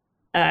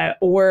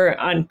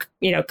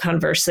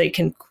conversely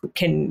can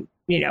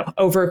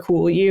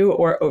overcool you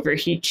or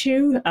overheat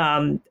you,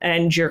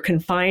 and you're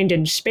confined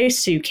in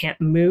space, so you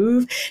can't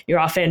move. You're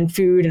often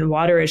food and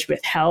water is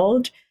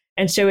withheld.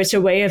 And so it's a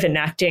way of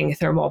enacting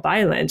thermal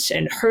violence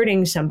and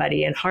hurting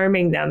somebody and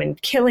harming them and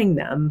killing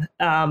them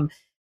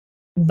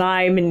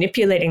by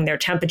manipulating their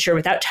temperature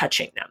without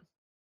touching them.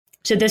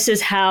 So this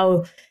is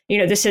how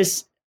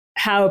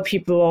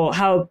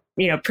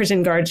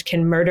prison guards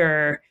can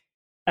murder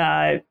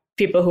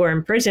people who are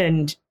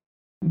imprisoned,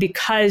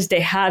 because they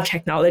have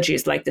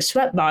technologies like the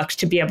sweatbox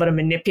to be able to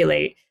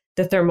manipulate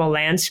the thermal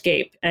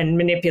landscape and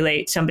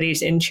manipulate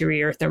somebody's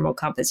interior thermal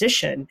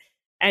composition.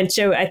 And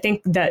so I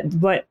think that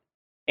what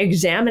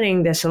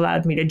examining this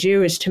allowed me to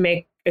do is to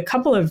make a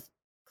couple of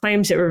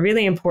claims that were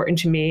really important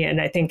to me,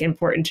 and I think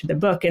important to the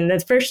book. And the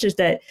first is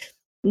that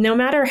no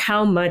matter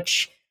how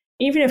much,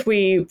 even if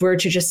we were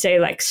to just say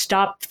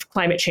stop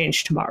climate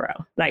change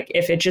tomorrow,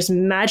 if it just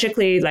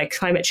magically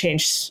climate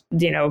change,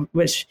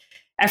 was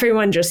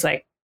everyone just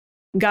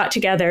got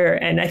together,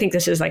 and I think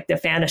this is the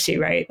fantasy,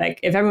 right?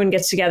 If everyone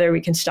gets together,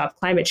 we can stop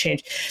climate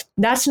change.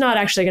 That's not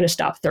actually going to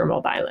stop thermal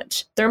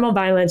violence. Thermal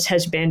violence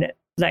has been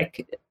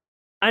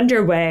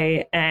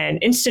underway and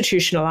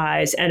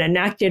institutionalized and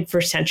enacted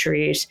for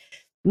centuries,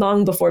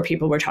 long before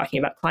people were talking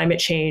about climate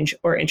change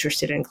or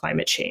interested in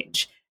climate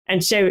change.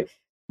 And so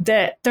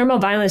the thermal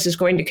violence is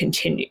going to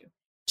continue.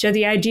 So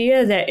the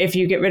idea that if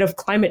you get rid of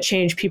climate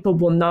change, people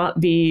will not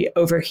be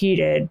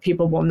overheated,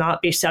 people will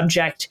not be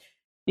subject,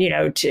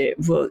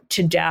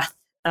 to death,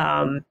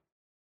 and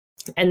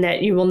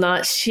that you will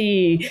not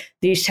see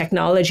these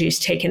technologies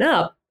taken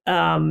up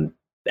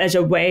as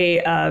a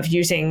way of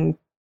using,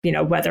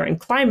 weather and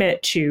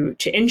climate to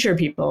injure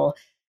people.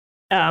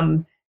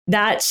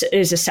 That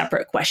is a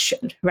separate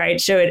question, right?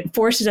 So it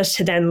forces us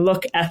to then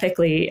look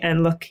ethically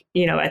and look,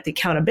 at the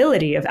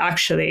accountability of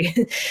actually,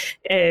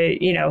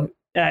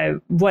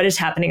 what is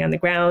happening on the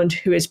ground,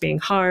 who is being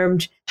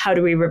harmed, how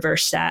do we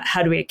reverse that,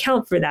 how do we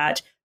account for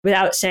that,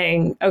 without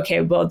saying,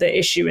 okay, well, the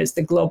issue is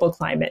the global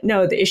climate.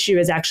 No, the issue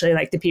is actually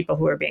like the people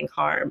who are being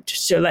harmed.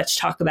 So let's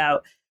talk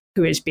about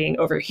who is being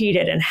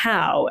overheated and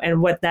how,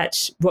 and what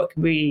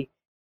we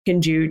can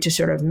do to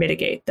sort of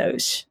mitigate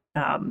those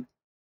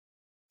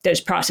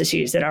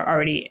processes that are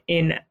already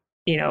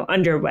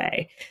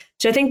underway.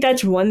 So I think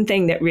that's one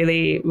thing that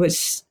really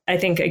was, I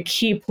think, a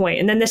key point.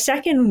 And then the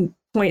second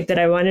point that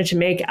I wanted to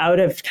make out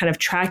of kind of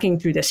tracking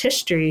through this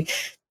history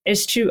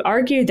is to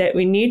argue that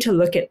we need to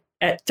look at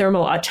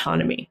thermal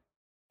autonomy.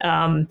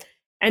 And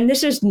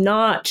this is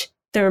not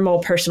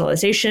thermal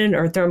personalization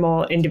or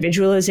thermal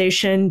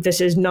individualization.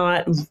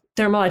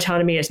 Thermal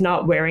autonomy is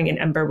not wearing an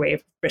Ember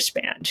Wave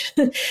wristband.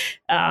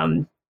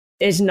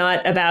 Is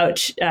not about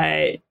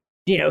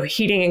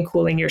heating and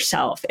cooling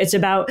yourself. It's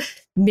about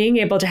being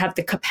able to have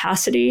the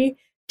capacity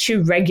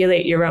to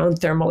regulate your own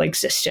thermal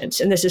existence.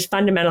 And this is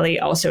fundamentally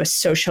also a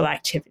social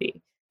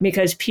activity,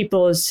 because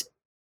people's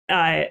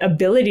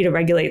ability to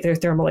regulate their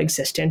thermal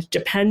existence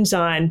depends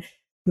on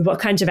what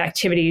kinds of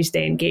activities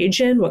they engage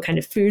in, what kind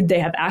of food they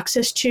have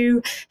access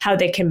to, how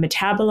they can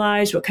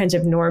metabolize, what kinds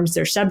of norms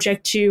they're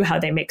subject to, how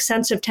they make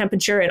sense of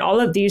temperature. And all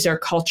of these are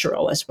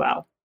cultural as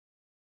well.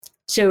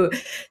 So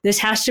this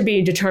has to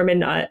be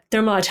determined.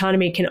 Thermal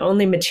autonomy can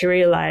only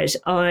materialize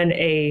on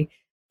a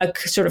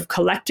sort of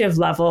collective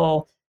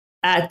level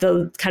at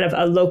the kind of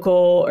a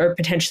local or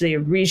potentially a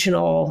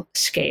regional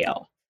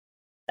scale.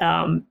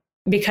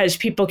 Because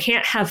people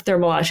can't have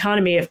thermal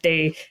autonomy if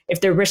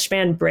their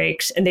wristband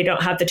breaks and they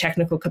don't have the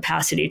technical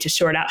capacity to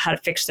sort out how to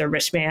fix their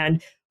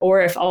wristband,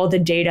 or if all the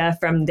data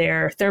from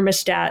their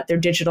thermostat, their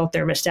digital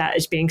thermostat,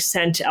 is being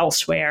sent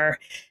elsewhere,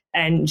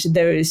 and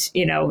those,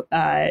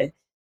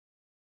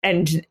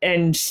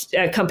 and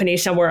a company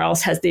somewhere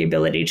else has the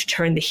ability to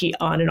turn the heat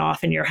on and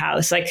off in your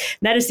house. Like,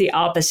 that is the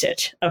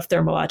opposite of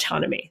thermal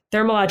autonomy.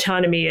 Thermal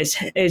autonomy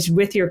is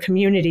with your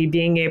community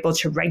being able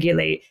to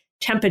regulate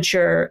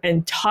temperature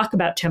and talk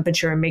about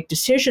temperature and make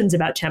decisions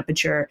about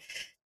temperature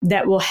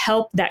that will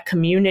help that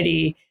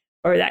community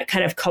or that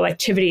kind of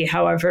collectivity,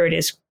 however it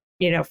is,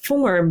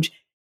 formed,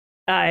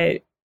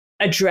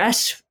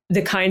 address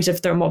the kinds of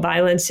thermal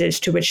violences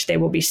to which they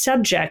will be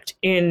subject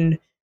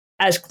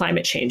as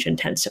climate change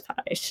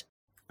intensifies.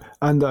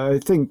 And I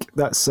think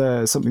that's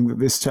something that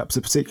this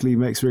chapter particularly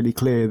makes really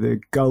clear, the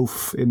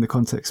gulf in the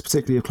context,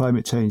 particularly of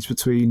climate change,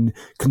 between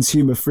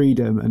consumer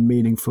freedom and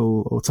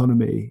meaningful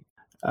autonomy.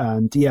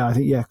 And I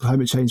think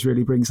climate change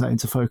really brings that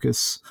into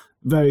focus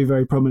very,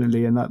 very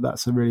prominently, and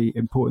that's a really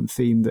important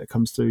theme that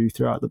comes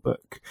throughout the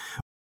book.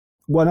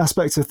 One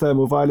aspect of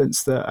thermal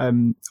violence that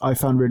I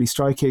found really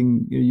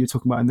striking, you're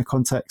talking about in the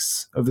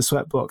context of the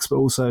sweatbox, but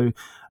also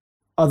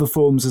other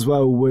forms as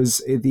well,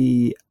 was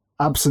the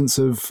absence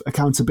of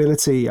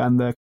accountability and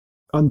the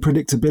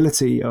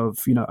unpredictability of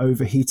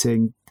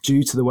overheating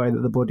due to the way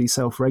that the body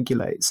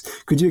self-regulates.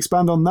 Could you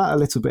expand on that a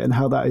little bit and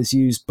how that is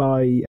used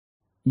by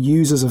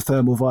users of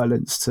thermal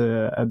violence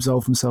to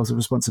absolve themselves of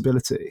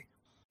responsibility?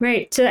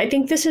 Right. So I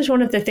think this is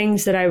one of the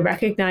things that I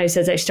recognized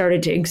as I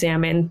started to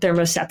examine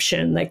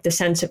thermoception, like the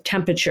sense of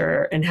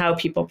temperature and how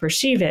people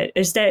perceive it,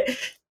 is that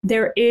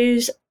there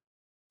is,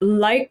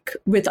 like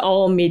with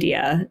all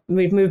media,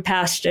 we've moved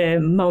past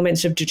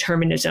moments of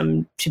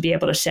determinism to be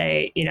able to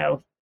say,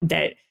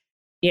 that,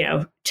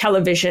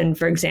 television,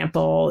 for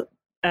example,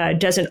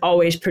 doesn't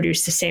always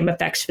produce the same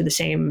effects for the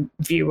same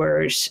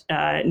viewers,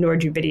 nor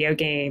do video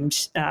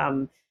games,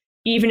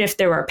 even if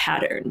there are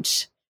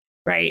patterns,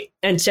 right?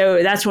 And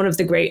so that's one of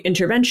the great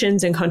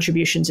interventions and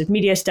contributions of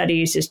media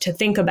studies, is to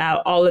think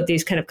about all of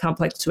these kind of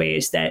complex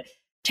ways that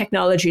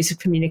technologies of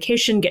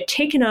communication get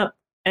taken up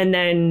and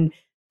then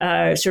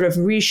sort of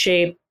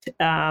reshape,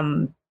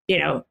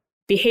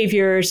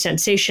 behaviors,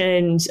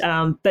 sensations.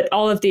 But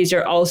all of these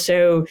are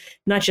also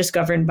not just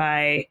governed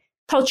by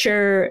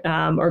culture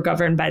or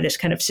governed by this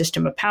kind of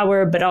system of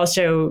power, but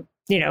also,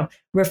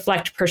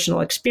 reflect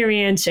personal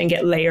experience and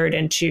get layered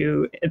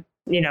into,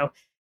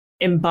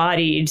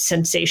 embodied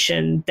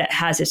sensation that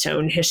has its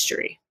own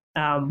history,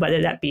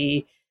 whether that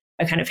be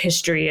a kind of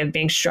history of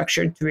being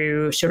structured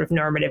through sort of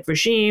normative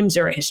regimes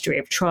or a history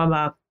of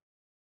trauma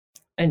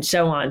and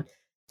so on.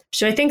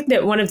 So I think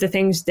that one of the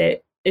things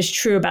that is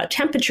true about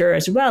temperature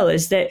as well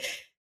is that,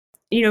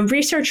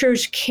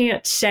 researchers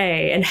can't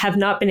say and have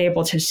not been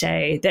able to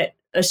say that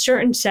a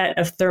certain set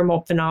of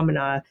thermal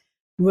phenomena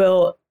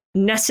will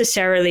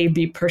necessarily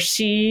be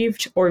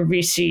perceived or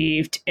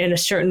received in a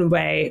certain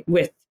way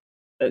with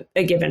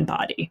a given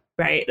body,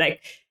 right?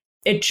 Like,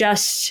 it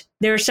just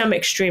there are some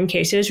extreme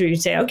cases where you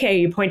say, okay,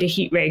 you point a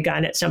heat ray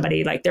gun at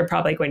somebody, like they're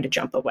probably going to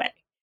jump away.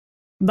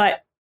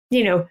 But,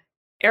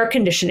 air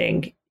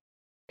conditioning,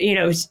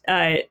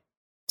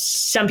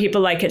 some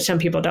people like it, some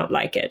people don't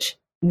like it.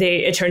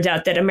 It turns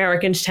out that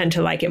Americans tend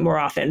to like it more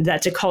often.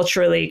 That's a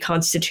culturally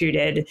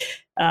constituted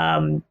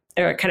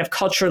or kind of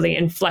culturally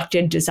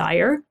inflected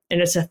desire. And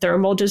it's a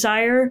thermal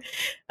desire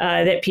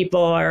that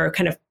people are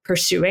kind of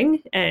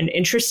pursuing and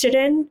interested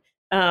in.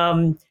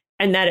 And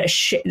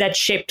that's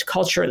shaped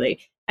culturally.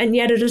 And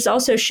yet it is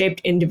also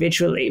shaped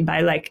individually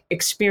by like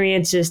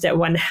experiences that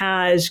one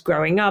has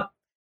growing up,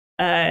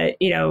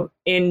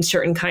 in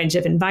certain kinds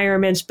of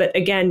environments. But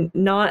again,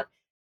 not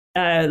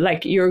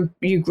like you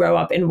grow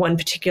up in one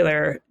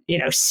particular,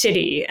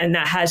 city and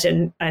that has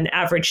an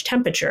average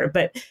temperature,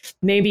 but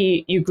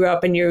maybe you grew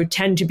up and you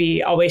tend to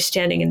be always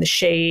standing in the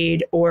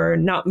shade or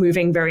not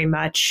moving very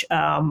much,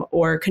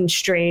 or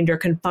constrained or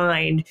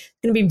confined. It's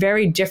going to be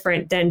very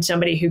different than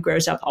somebody who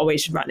grows up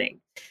always running.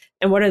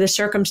 And what are the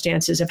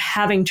circumstances of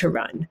having to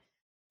run?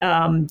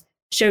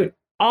 So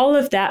all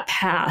of that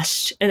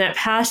past, and that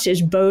past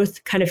is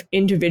both kind of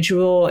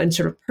individual and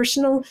sort of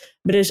personal,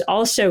 but is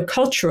also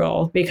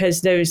cultural,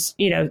 because those,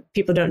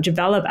 people don't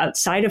develop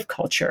outside of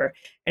culture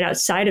and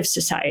outside of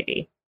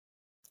society.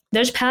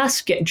 Those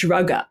pasts get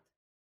drug up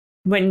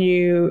when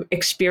you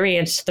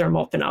experience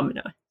thermal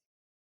phenomena.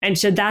 And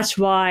so that's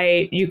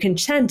why you can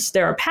sense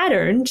there are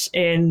patterns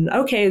in,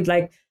 okay,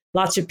 like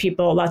lots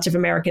of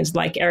Americans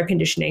like air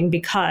conditioning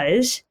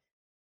because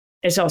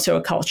it's also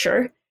a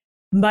culture,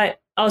 but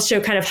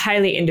also kind of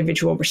highly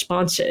individual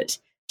responses.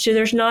 So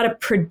there's not a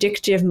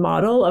predictive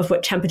model of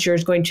what temperature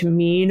is going to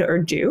mean or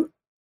do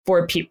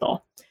for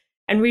people.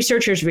 And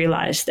researchers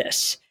realize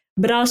this,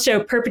 but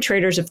also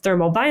perpetrators of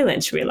thermal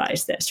violence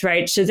realize this,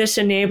 right? So this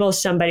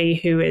enables somebody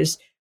who is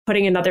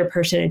putting another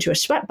person into a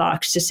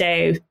sweatbox to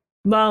say,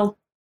 well,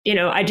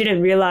 I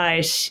didn't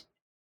realize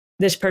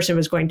this person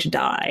was going to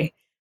die.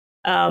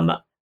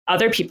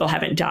 Other people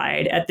haven't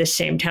died at the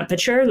same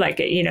temperature. Like,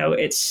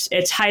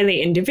 it's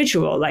highly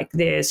individual. Like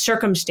the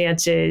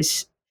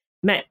circumstances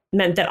meant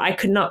that I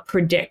could not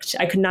predict.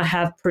 I could not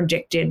have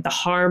predicted the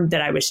harm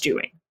that I was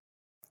doing.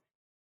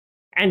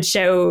 And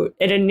so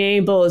it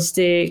enables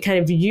the kind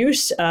of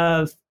use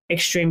of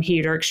extreme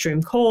heat or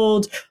extreme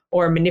cold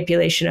or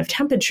manipulation of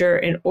temperature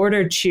in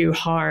order to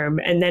harm,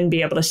 and then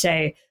be able to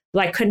say,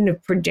 well, I couldn't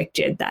have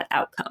predicted that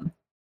outcome.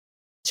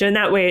 So in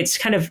that way,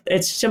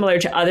 it's similar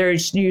to other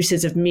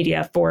uses of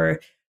media for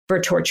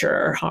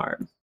torture or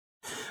harm.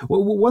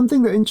 Well, one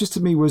thing that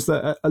interested me was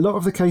that a lot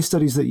of the case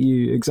studies that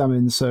you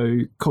examined, so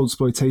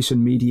coldsploitation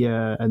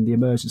media and the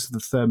emergence of the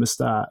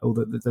thermostat, or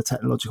the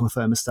technological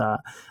thermostat,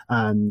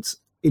 and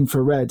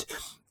infrared,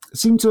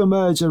 seem to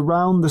emerge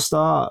around the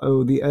start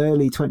or the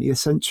early 20th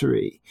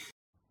century.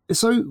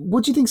 So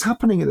what do you think is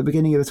happening at the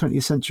beginning of the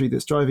 20th century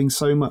that's driving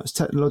so much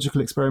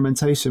technological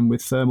experimentation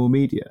with thermal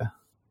media?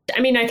 I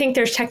mean, I think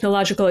there's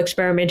technological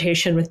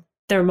experimentation with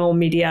thermal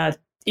media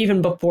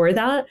even before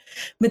that,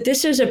 but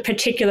this is a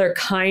particular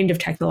kind of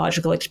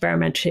technological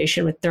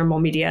experimentation with thermal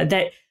media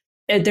that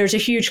there's a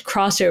huge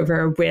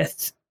crossover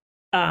with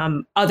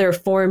other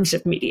forms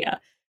of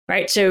media,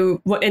 right?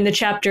 So in the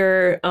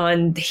chapter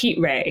on the heat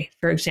ray,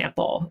 for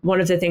example,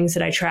 one of the things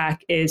that I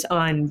track is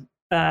on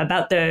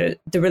about the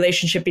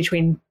relationship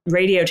between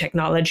radio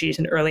technologies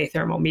and early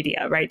thermal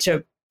media, right?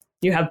 So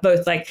you have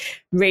both like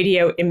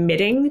radio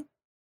emitting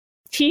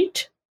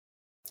heat,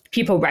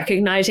 people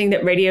recognizing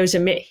that radios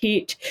emit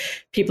heat,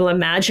 people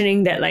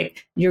imagining that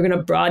like you're going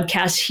to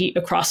broadcast heat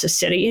across a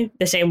city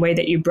the same way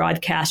that you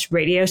broadcast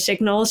radio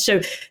signals.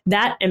 So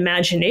that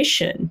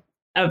imagination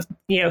of,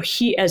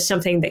 heat as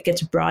something that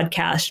gets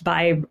broadcast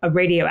by a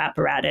radio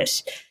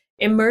apparatus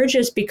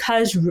emerges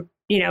because,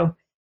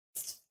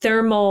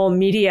 thermal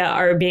media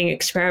are being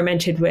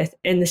experimented with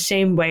in the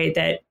same way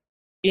that,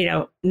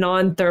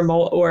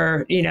 non-thermal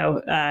or,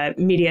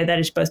 media that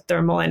is both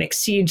thermal and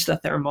exceeds the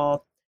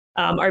thermal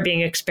are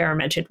being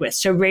experimented with.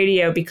 So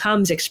radio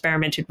is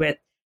experimented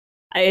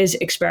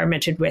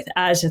with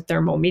as a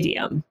thermal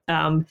medium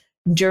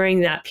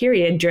during that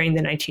period, during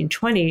the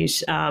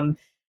 1920s.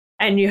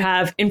 And you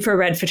have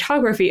infrared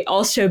photography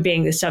also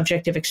being the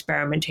subject of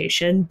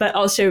experimentation, but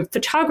also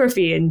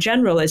photography in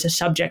general is a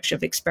subject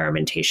of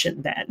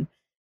experimentation then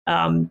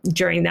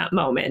during that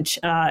moment.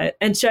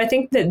 And so I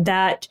think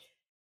that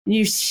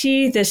you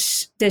see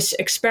this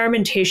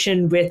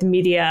experimentation with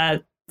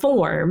media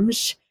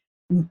forms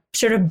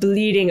sort of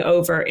bleeding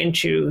over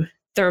into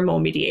thermal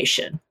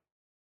mediation.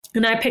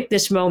 And I picked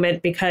this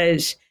moment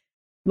because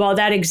while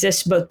that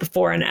exists both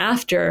before and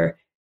after,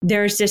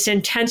 there's this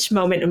intense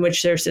moment in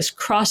which there's this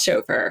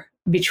crossover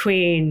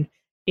between,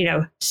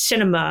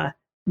 cinema,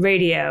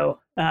 radio,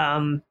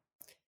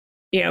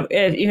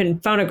 even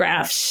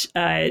phonographs,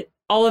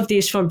 all of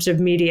these forms of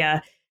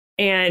media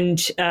and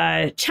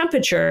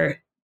temperature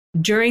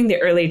during the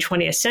early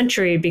 20th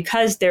century,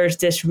 because there's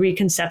this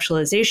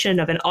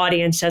reconceptualization of an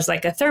audience as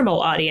like a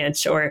thermal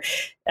audience, or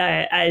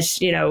as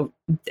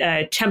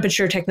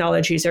temperature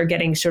technologies are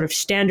getting sort of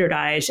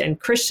standardized and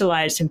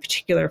crystallized in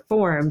particular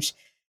forms.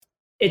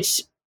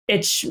 It's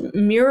it's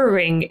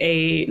mirroring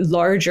a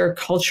larger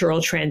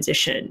cultural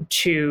transition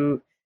to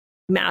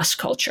mass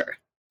culture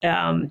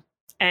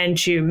and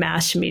to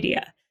mass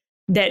media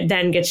that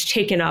then gets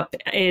taken up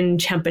in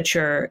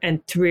temperature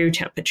and through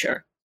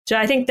temperature. So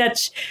I think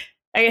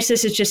I guess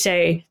this is to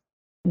say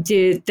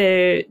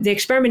the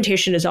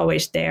experimentation is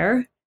always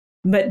there,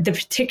 but the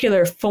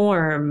particular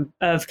form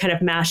of kind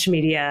of mass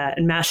media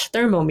and mass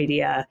thermal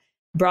media,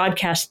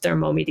 broadcast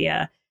thermal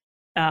media,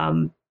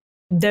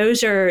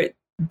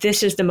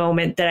 this is the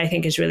moment that I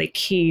think is really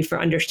key for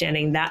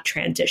understanding that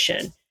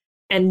transition.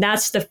 And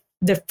that's the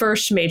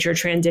first major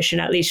transition,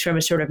 at least from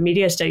a sort of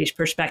media studies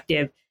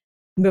perspective,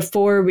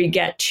 before we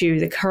get to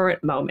the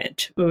current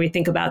moment when we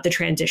think about the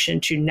transition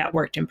to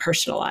networked and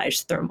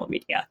personalized thermal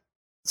media.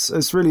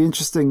 It's really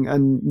interesting.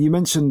 And you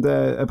mentioned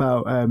there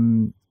about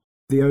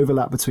the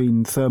overlap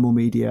between thermal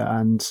media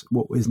and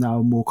what is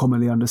now more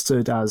commonly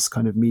understood as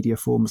kind of media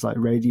forms like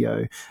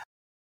radio.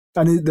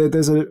 And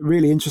there's a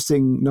really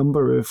interesting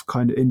number of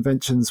kind of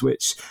inventions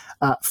which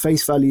at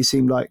face value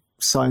seem like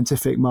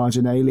scientific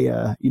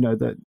marginalia,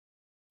 that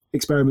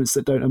experiments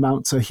that don't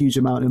amount to a huge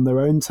amount in their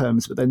own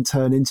terms, but then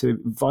turn into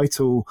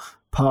vital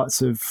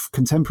parts of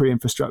contemporary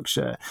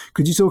infrastructure.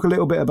 Could you talk a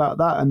little bit about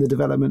that and the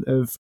development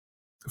of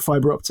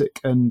fiber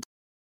optic and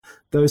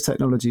those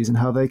technologies and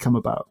how they come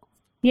about?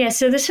 Yeah,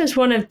 so this is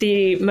one of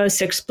the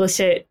most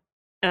explicit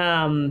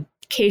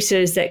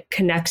cases that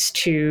connects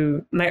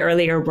to my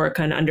earlier work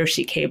on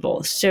undersea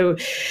cables. So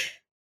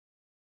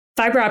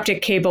fiber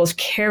optic cables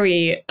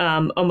carry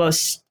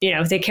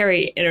they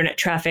carry internet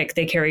traffic,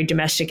 they carry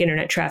domestic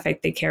internet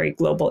traffic, they carry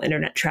global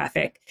internet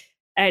traffic.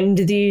 And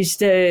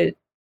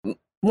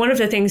one of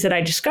the things that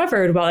I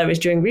discovered while I was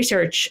doing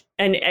research,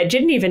 and I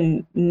didn't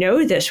even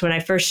know this when I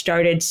first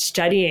started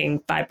studying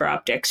fiber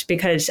optics,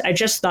 because I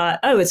just thought,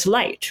 oh, it's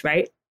light,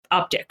 right?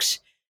 Optics.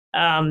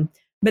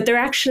 But they're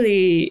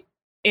actually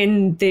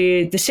in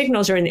the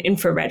signals are in the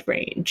infrared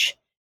range.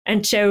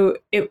 And so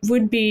it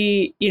would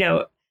be,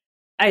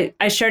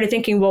 I started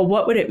thinking, well,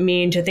 what would it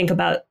mean to think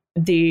about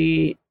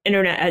the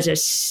internet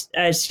as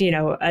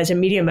a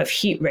medium of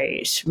heat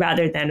rays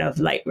rather than of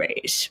light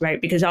rays,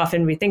 right? Because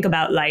often we think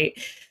about light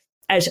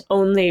as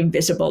only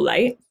visible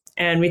light,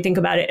 and we think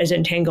about it as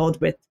entangled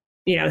with,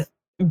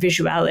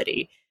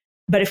 visuality.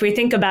 But if we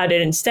think about it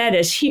instead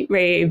as heat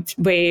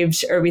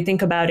waves, or we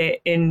think about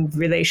it in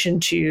relation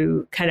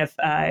to kind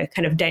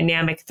of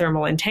dynamic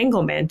thermal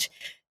entanglement,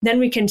 then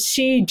we can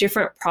see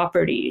different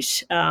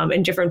properties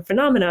and different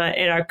phenomena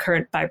in our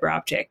current fiber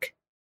optic,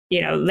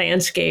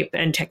 landscape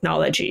and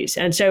technologies.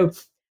 And so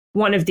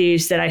one of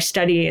these that I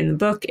study in the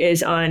book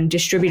is on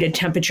distributed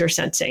temperature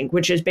sensing,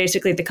 which is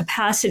basically the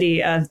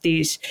capacity of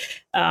these,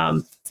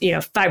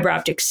 fiber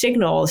optic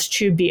signals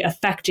to be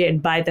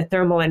affected by the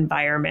thermal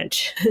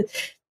environment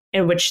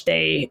in which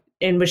they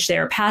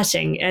are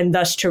passing, and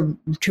thus to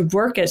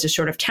work as a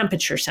sort of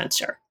temperature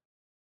sensor.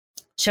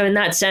 So in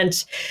that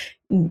sense,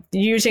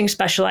 using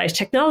specialized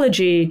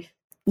technology,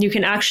 you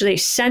can actually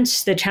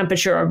sense the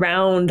temperature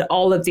around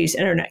all of these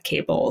internet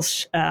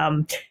cables,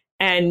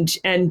 and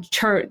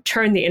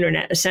turn the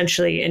internet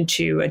essentially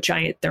into a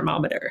giant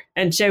thermometer.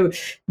 And so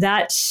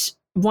that's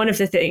one of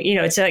the things,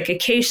 it's like a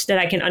case that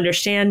I can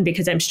understand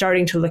because I'm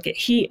starting to look at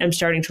heat, I'm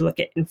starting to look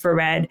at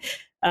infrared,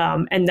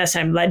 and thus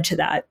I'm led to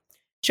that.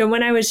 So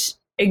when I was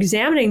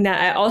examining that,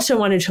 I also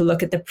wanted to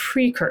look at the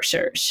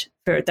precursors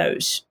for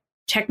those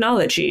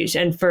technologies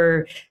and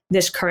for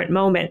this current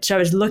moment. So I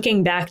was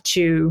looking back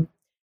to,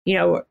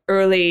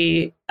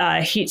 early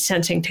heat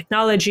sensing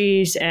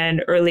technologies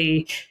and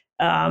early,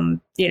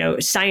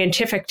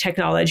 scientific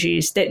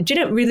technologies that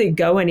didn't really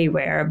go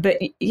anywhere, but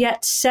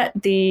yet set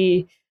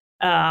the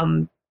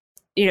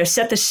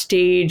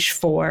stage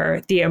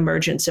for the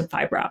emergence of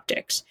fiber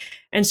optics.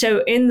 And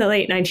so in the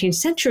late 19th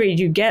century,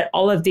 you get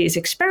all of these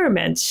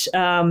experiments,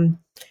 and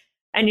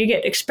you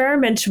get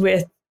experiments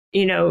with,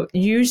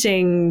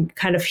 using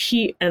kind of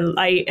heat and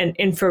light and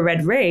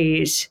infrared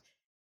rays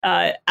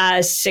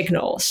as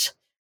signals.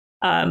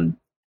 And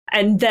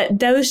that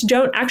those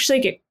don't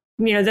actually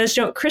those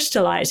don't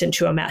crystallize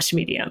into a mass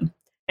medium.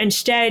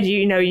 Instead,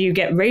 you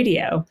get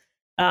radio,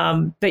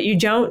 but you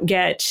don't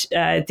get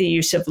the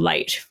use of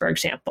light, for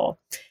example.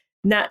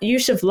 And that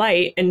use of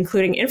light,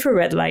 including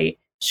infrared light,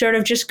 sort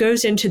of just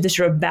goes into the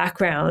sort of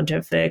background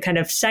of the kind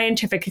of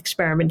scientific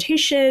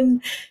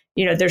experimentation.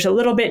 There's a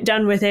little bit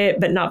done with it,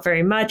 but not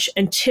very much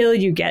until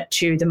you get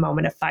to the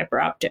moment of fiber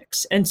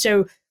optics. And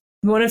so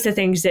one of the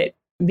things that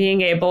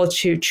being able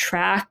to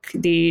track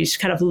these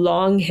kind of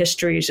long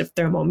histories of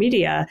thermal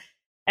media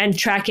and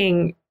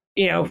tracking,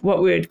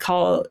 what we would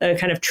call a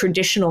kind of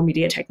traditional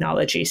media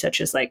technology,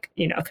 such as like,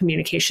 a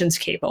communications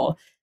cable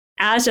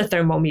as a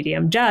thermal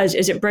medium does,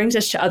 is it brings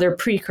us to other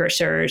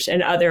precursors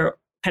and other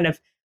kind of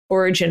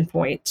origin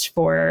points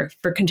for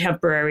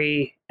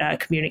contemporary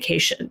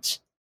communications.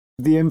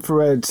 The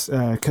infrared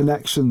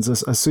connections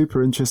are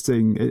super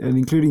interesting, and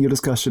including your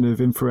discussion of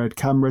infrared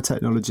camera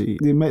technology.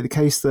 You make the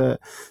case that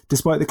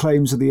despite the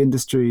claims of the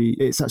industry,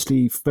 it's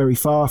actually very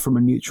far from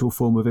a neutral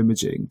form of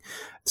imaging.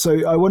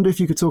 So I wonder if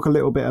you could talk a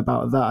little bit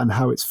about that and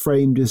how it's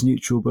framed as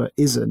neutral but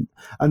isn't,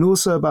 and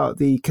also about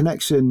the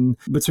connection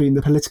between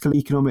the political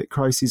economic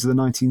crises of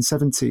the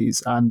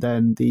 1970s and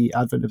then the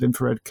advent of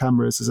infrared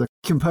cameras as a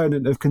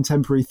component of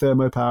contemporary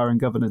thermopower and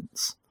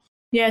governance.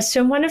 Yeah,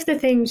 so one of the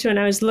things when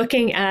I was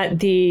looking at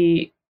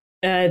the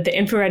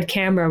infrared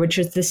camera, which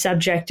was the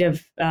subject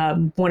of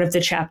one of the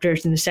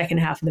chapters in the second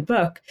half of the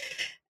book,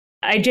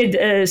 I did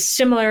a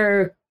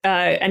similar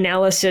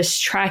analysis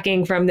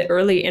tracking from the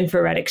early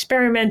infrared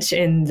experiments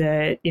in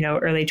the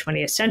early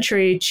 20th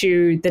century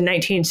to the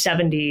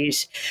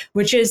 1970s,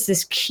 which is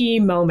this key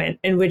moment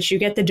in which you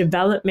get the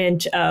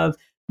development of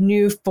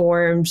new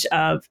forms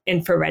of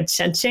infrared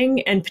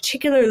sensing, and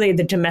particularly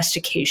the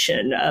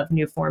domestication of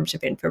new forms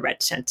of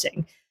infrared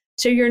sensing.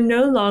 So you're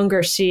no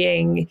longer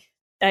seeing,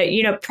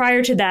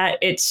 prior to that,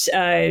 it's,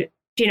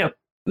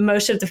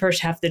 most of the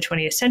first half of the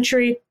 20th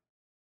century,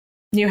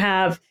 you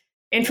have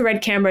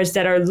infrared cameras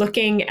that are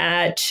looking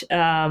at,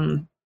 a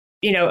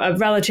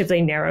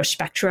relatively narrow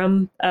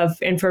spectrum of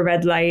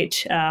infrared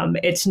light.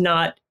 It's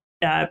not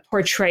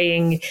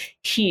portraying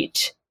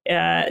heat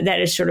that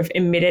is sort of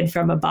emitted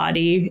from a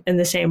body in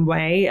the same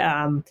way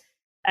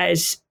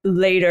as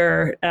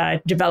later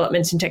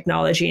developments in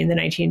technology in the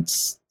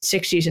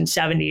 1960s and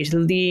 70s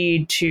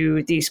lead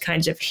to these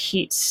kinds of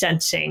heat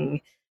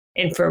sensing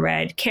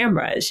infrared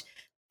cameras.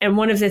 And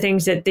one of the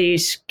things that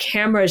these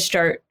cameras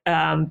start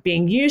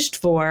being used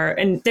for,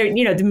 and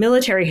the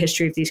military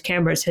history of these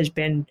cameras has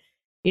been,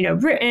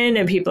 written,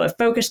 and people have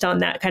focused on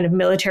that kind of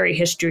military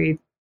history.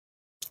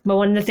 But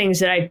one of the things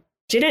that I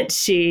didn't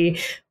see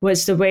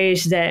was the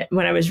ways that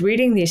when I was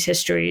reading these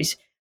histories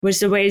was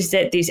the ways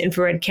that these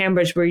infrared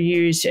cameras were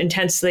used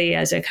intensely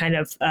as a kind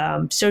of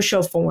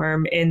social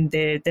form in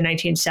the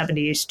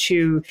 1970s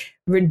to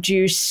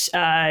reduce,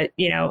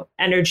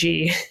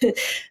 energy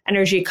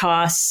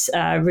costs,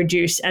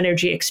 reduce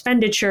energy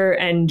expenditure,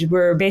 and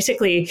were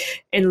basically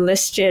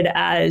enlisted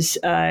as,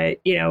 part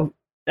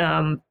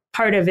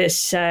of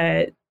this,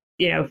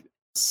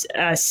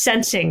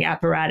 sensing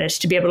apparatus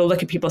to be able to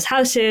look at people's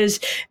houses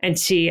and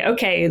see,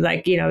 okay,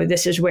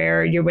 this is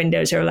where your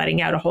windows are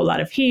letting out a whole lot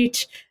of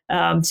heat.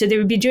 So they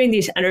would be doing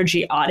these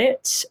energy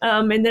audits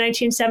in the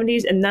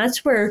 1970s. And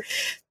that's where,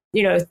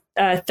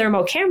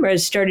 thermal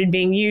cameras started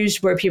being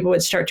used, where people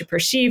would start to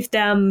perceive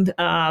them,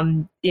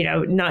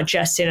 not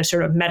just in a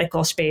sort of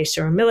medical space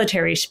or a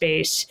military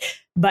space,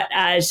 but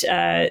as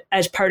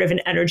part of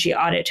an energy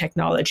audit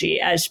technology,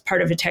 as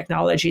part of a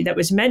technology that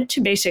was meant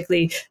to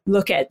basically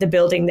look at the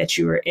building that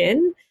you were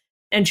in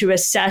and to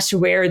assess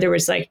where there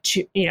was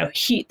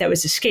heat that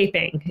was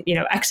escaping,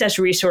 excess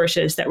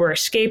resources that were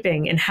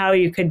escaping, and how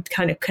you could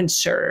kind of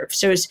conserve.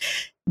 So it's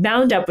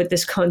bound up with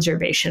this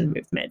conservation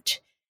movement.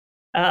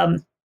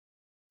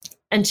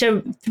 And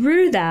so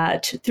through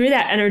that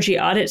energy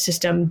audit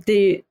system,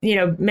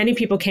 many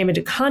people came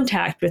into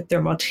contact with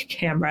thermal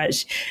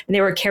cameras, and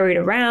they were carried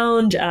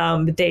around.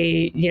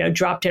 They,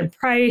 dropped in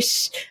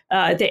price,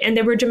 and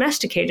they were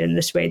domesticated in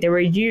this way. They were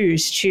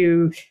used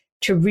to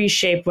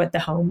reshape what the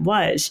home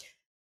was.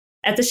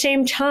 At the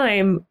same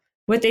time,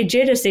 what they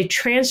did is they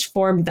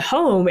transformed the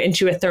home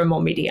into a thermal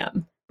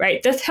medium,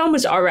 right? The home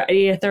was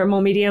already a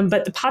thermal medium,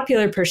 but the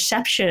popular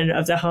perception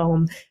of the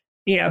home,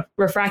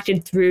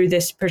 refracted through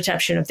this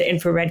perception of the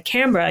infrared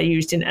camera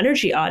used in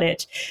energy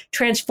audit,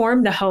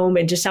 transformed the home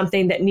into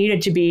something that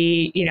needed to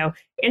be,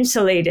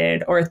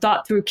 insulated or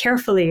thought through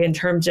carefully in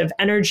terms of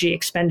energy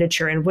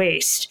expenditure and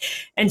waste.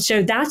 And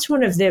so that's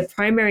one of the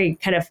primary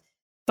kind of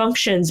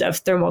functions of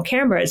thermal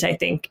cameras, I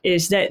think,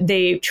 is that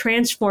they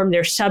transform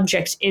their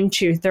subjects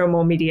into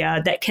thermal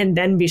media that can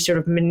then be sort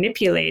of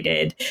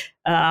manipulated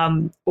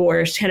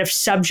or kind of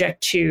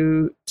subject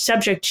to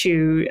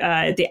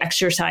the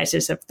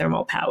exercises of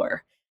thermal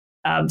power.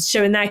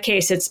 So in that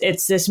case,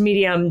 it's this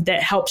medium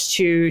that helps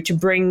to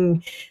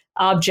bring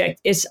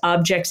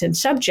objects and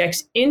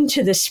subjects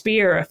into the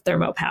sphere of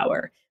thermal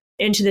power,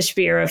 into the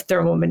sphere of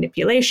thermal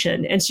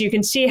manipulation. And so you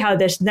can see how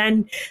this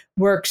then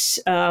works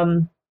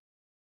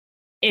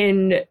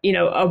in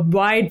a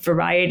wide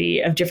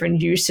variety of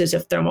different uses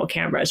of thermal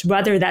cameras,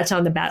 whether that's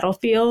on the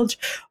battlefield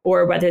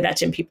or whether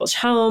that's in people's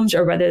homes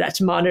or whether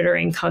that's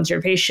monitoring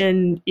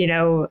conservation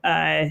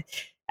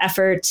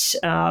efforts,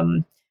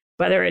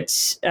 whether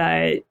it's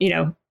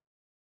in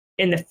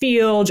the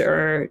field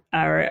or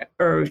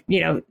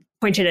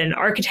pointed at an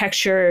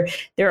architecture.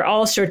 There are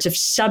all sorts of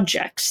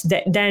subjects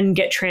that then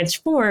get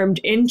transformed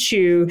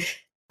into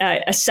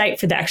a site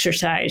for the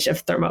exercise of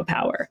thermal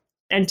power.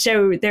 And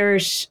so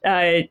there's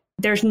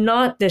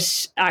not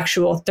this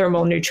actual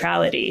thermal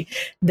neutrality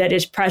that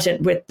is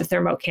present with the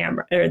thermal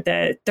camera or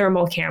the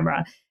thermal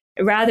camera.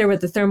 Rather,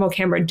 what the thermal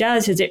camera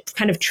does is it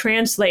kind of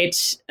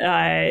translates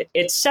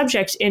its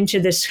subjects into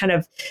this kind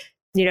of,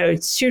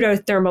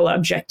 pseudo-thermal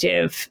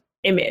objective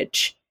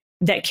image.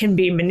 that can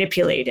be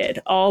manipulated,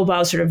 all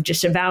while sort of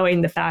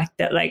disavowing the fact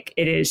that like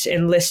it is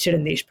enlisted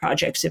in these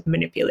projects of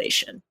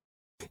manipulation.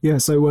 Yeah,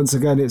 so once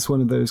again, it's one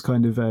of those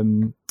kind of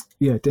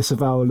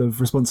disavowal of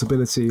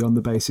responsibility on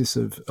the basis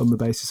of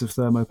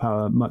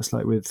thermopower, much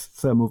like with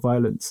thermal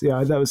violence.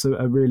 Yeah, that was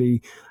a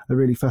really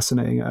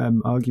fascinating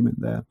argument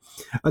there.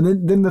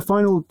 And then the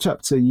final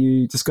chapter,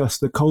 you discuss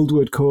the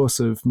Coldwood course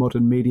of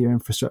modern media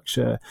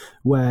infrastructure,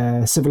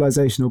 where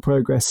civilizational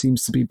progress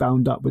seems to be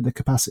bound up with the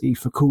capacity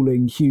for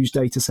cooling huge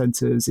data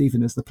centers,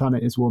 even as the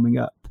planet is warming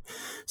up.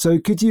 So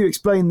could you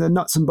explain the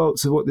nuts and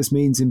bolts of what this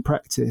means in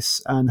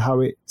practice and how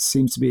it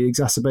seems to be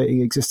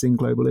exacerbating existing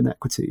global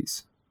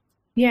inequities?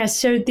 Yeah,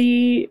 so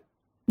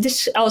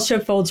this also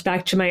folds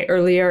back to my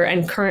earlier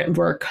and current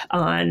work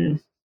on,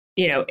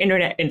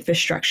 internet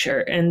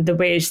infrastructure and the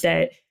ways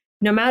that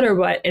no matter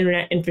what,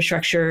 internet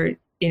infrastructure,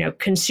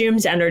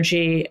 consumes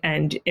energy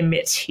and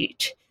emits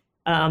heat.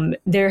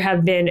 There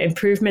have been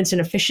improvements in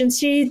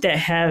efficiency that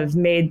have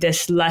made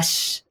this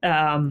less.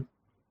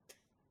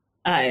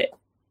 It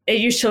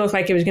used to look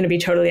like it was going to be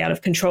totally out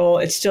of control.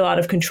 It's still out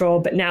of control,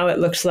 but now it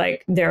looks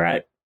like there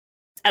are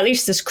at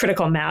least this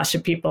critical mass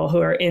of people who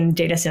are in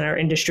data center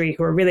industry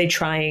who are really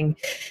trying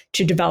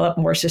to develop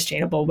more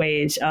sustainable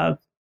ways of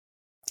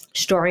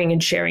storing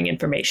and sharing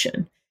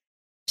information.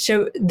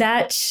 So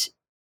that's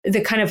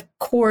the kind of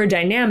core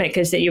dynamic,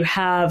 is that you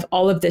have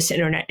all of this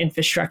internet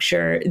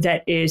infrastructure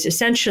that is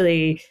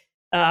essentially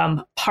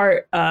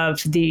part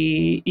of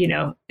the,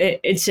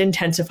 it's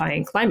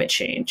intensifying climate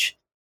change.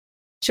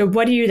 So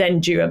what do you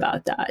then do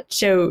about that?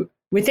 So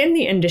within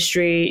the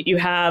industry, you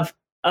have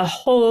a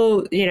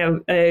whole,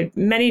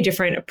 many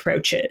different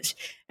approaches.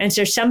 And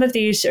so some of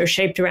these are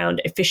shaped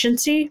around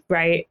efficiency,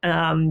 right?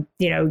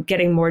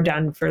 Getting more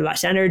done for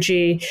less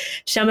energy.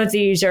 Some of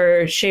these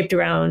are shaped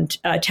around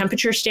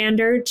temperature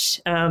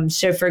standards.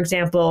 So for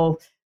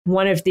example,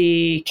 one of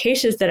the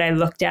cases that I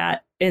looked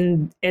at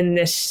in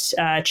this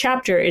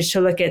chapter is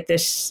to look at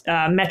this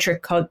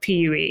metric called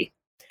PUE.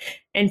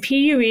 And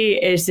PUE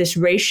is this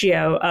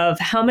ratio of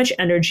how much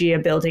energy a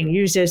building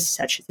uses,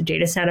 such as a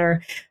data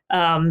center,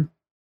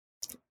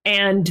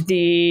 and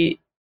the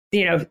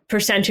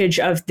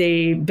percentage of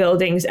the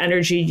building's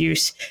energy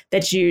use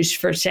that's used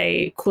for,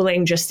 say,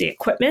 cooling just the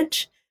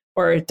equipment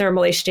or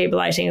thermally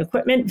stabilizing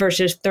equipment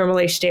versus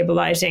thermally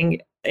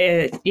stabilizing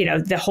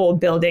the whole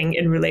building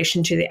in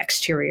relation to the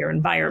exterior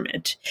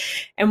environment.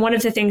 And one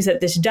of the things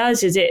that this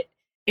does is it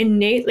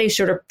innately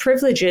sort of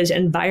privileges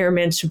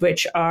environments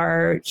which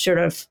are sort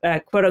of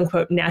quote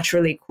unquote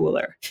naturally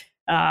cooler,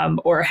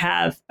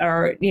 it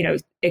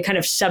kind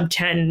of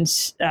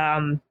subtends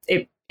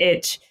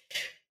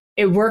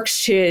it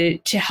works to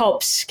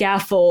help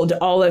scaffold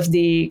all of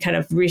the kind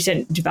of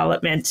recent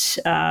developments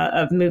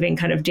of moving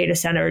kind of data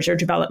centers or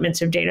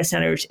developments of data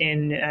centers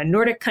in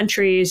Nordic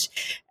countries.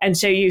 And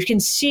so you can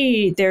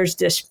see there's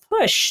this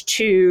push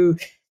to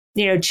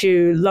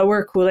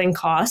lower cooling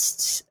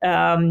costs,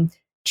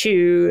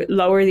 to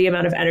lower the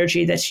amount of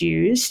energy that's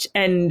used.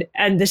 And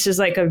this is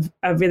like a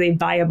really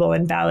viable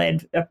and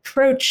valid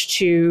approach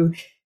to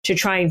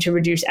trying to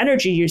reduce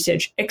energy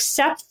usage,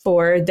 except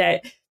for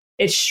that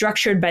it's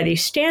structured by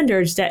these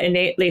standards that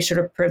innately sort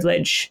of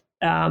privilege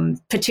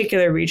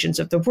particular regions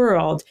of the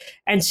world.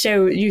 And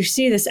so you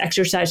see this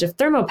exercise of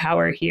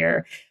thermopower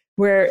here,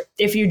 where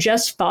if you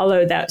just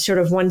follow that sort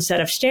of one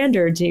set of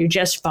standards and you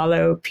just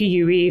follow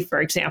PUE, for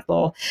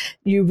example,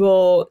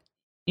 you'll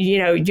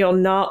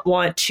not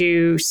want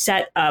to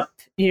set up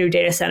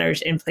data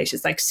centers in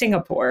places like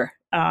Singapore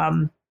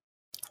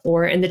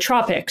or in the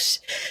tropics.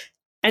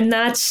 And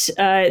that's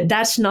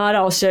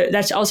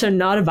also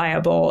not a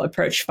viable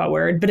approach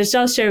forward, but it's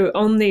also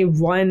only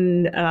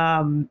one,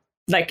 in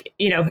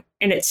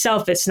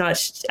itself, it's not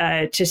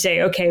to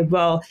say, okay,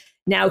 well,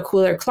 now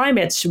cooler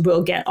climates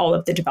will get all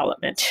of the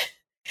development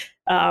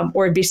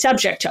or be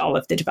subject to all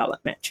of the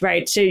development,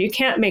 right? So you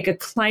can't make a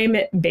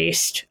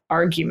climate-based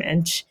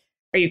argument,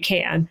 or you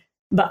can,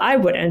 but I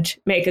wouldn't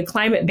make a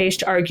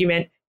climate-based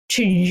argument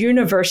to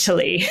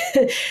universally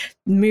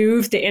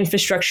move the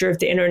infrastructure of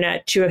the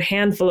internet to a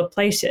handful of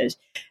places.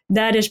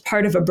 That is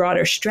part of a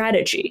broader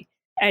strategy.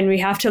 And we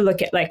have to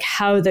look at like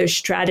how those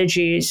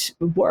strategies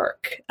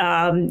work,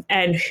 and,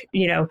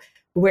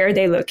 where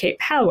they locate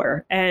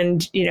power,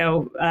 and,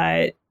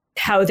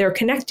 how they're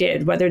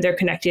connected, whether they're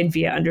connected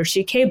via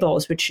undersea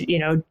cables, which,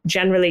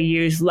 generally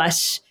use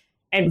less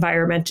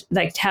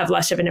have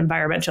less of an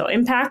environmental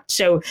impact.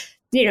 So,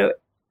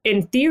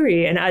 in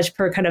theory, and as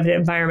per kind of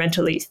an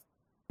environmentalist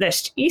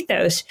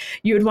ethos,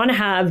 you would want to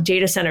have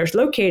data centers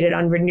located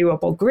on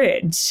renewable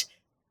grids,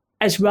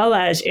 as well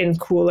as in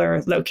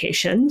cooler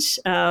locations,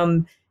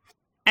 and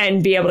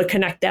be able to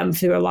connect them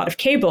through a lot of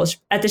cables.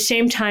 At the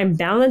same time,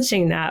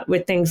 balancing that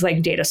with things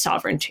like data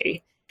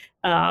sovereignty,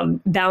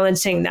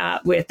 balancing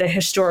that with the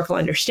historical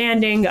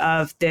understanding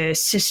of the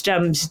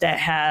systems that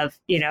have,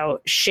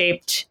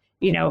 shaped,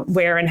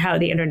 where and how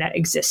the internet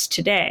exists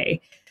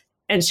today.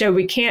 And so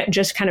we can't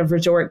just kind of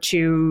resort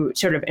to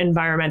sort of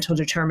environmental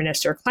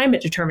determinists or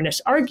climate determinist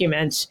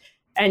arguments.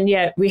 And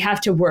yet we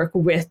have to work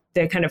with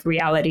the kind of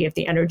reality of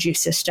the energy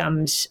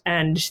systems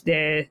and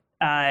the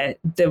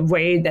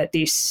way that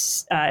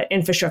these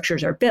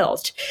infrastructures are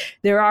built.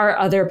 There are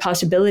other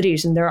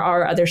possibilities and there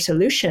are other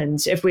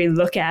solutions if we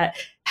look at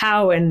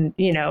how and,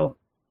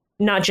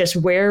 not just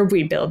where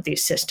we build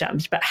these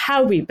systems, but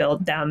how we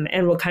build them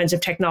and what kinds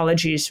of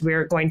technologies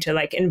we're going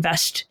to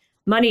invest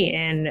money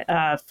in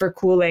for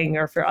cooling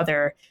or for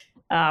other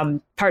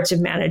parts of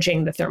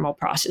managing the thermal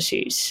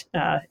processes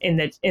in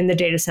the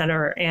data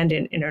center and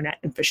in internet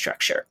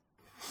infrastructure.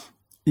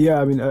 Yeah,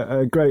 I mean,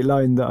 a great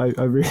line that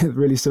I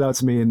really stood out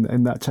to me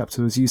in that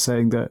chapter was you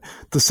saying that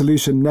the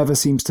solution never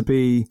seems to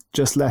be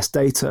just less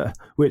data,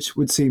 which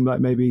would seem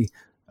like maybe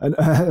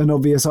an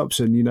obvious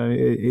option,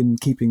 in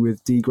keeping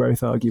with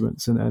degrowth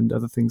arguments and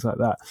other things like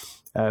that.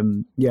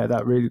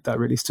 That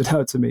really stood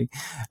out to me.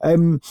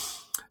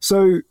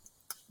 So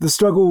the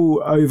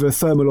struggle over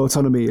thermal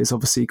autonomy is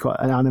obviously quite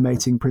an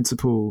animating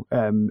principle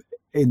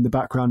in the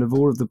background of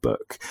all of the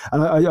book.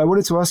 And I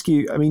wanted to ask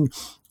you, I mean,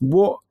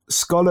 what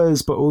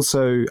scholars, but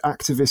also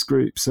activist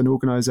groups and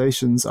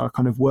organizations are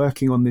kind of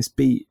working on this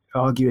beat,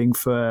 arguing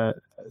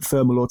for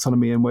thermal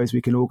autonomy and ways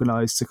we can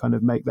organize to kind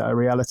of make that a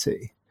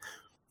reality?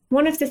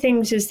 One of the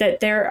things is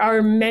that there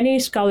are many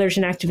scholars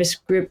and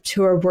activist groups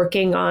who are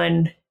working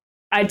on,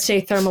 I'd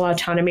say, thermal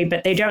autonomy,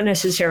 but they don't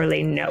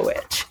necessarily know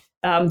it.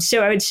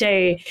 So I would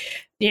say,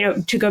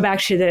 to go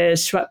back to the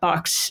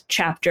Sweatbox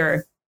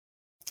chapter,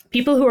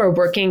 people who are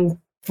working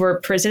for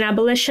prison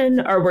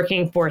abolition are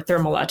working for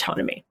thermal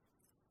autonomy.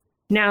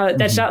 Now,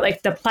 that's not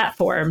like the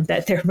platform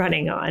that they're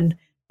running on.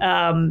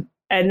 And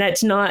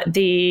that's not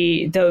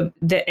the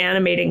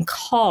animating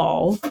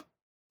call,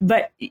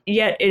 but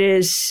yet it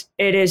is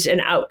an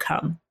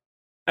outcome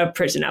of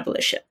prison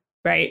abolition,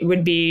 right? It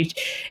would be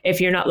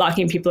if you're not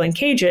locking people in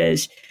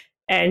cages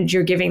and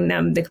you're giving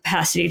them the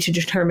capacity to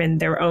determine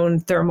their own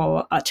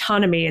thermal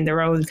autonomy and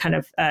their own kind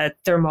of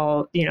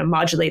thermal,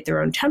 modulate their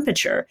own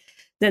temperature,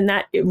 then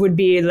that it would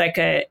be like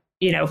an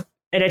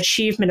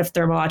achievement of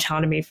thermal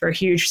autonomy for a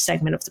huge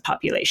segment of the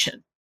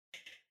population.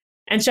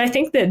 And so I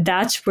think that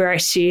that's where I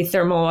see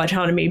thermal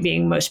autonomy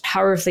being most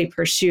powerfully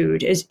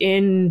pursued, is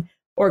in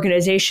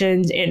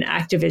organizations, in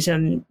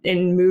activism,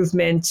 in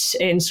movements,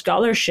 in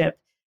scholarship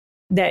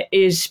that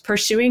is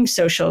pursuing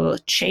social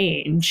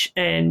change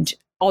and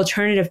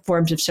alternative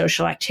forms of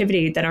social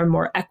activity that are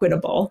more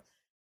equitable.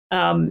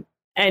 And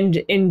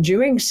in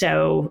doing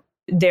so,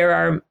 there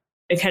are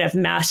kind of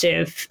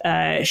massive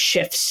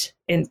shifts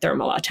in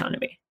thermal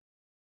autonomy.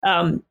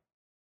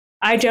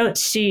 I don't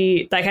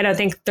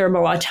think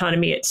thermal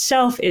autonomy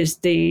itself is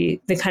the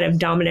kind of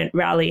dominant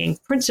rallying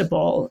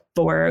principle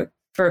for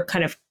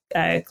kind of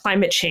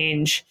climate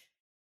change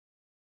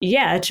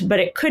yet, but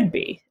it could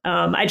be.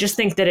 I just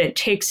think that it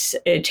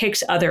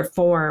takes other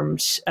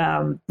forms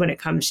when it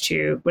comes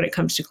to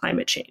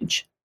climate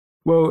change.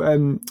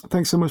 Well,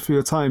 thanks so much for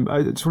your time.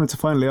 I just wanted to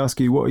finally ask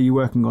you, what are you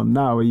working on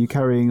now? Are you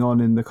carrying on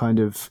in the kind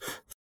of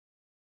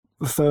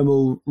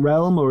thermal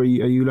realm, or are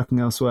you looking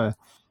elsewhere?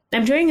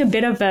 I'm doing a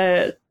bit of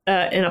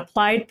an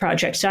applied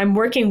project. So I'm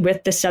working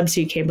with the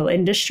subsea cable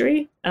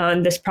industry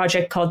on this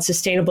project called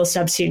Sustainable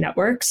Subsea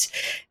Networks.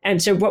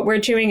 And so what we're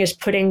doing is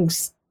putting,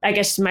 I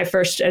guess, my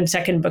first and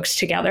second books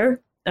together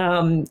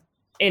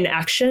in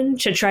action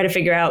to try to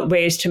figure out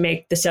ways to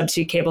make the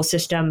subsea cable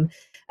system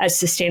as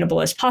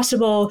sustainable as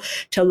possible,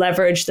 to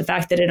leverage the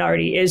fact that it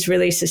already is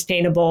really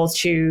sustainable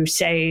to,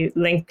 say,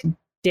 link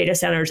data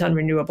centers on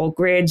renewable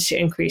grids to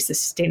increase the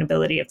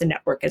sustainability of the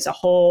network as a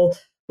whole,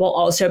 while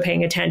also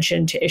paying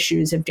attention to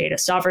issues of data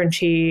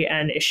sovereignty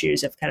and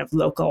issues of kind of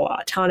local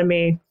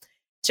autonomy.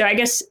 So I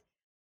guess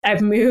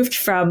I've moved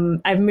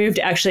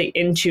actually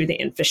into the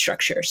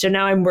infrastructure. So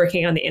now I'm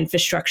working on the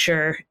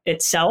infrastructure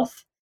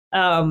itself,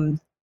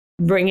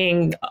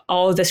 bringing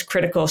all of this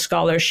critical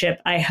scholarship,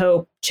 I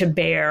hope, to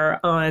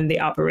bear on the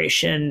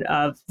operation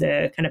of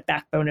the kind of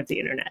backbone of the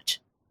internet.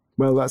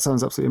 Well, that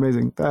sounds absolutely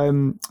amazing.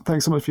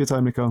 Thanks so much for your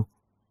time, Nicole.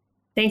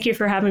 Thank you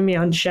for having me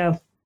on the show.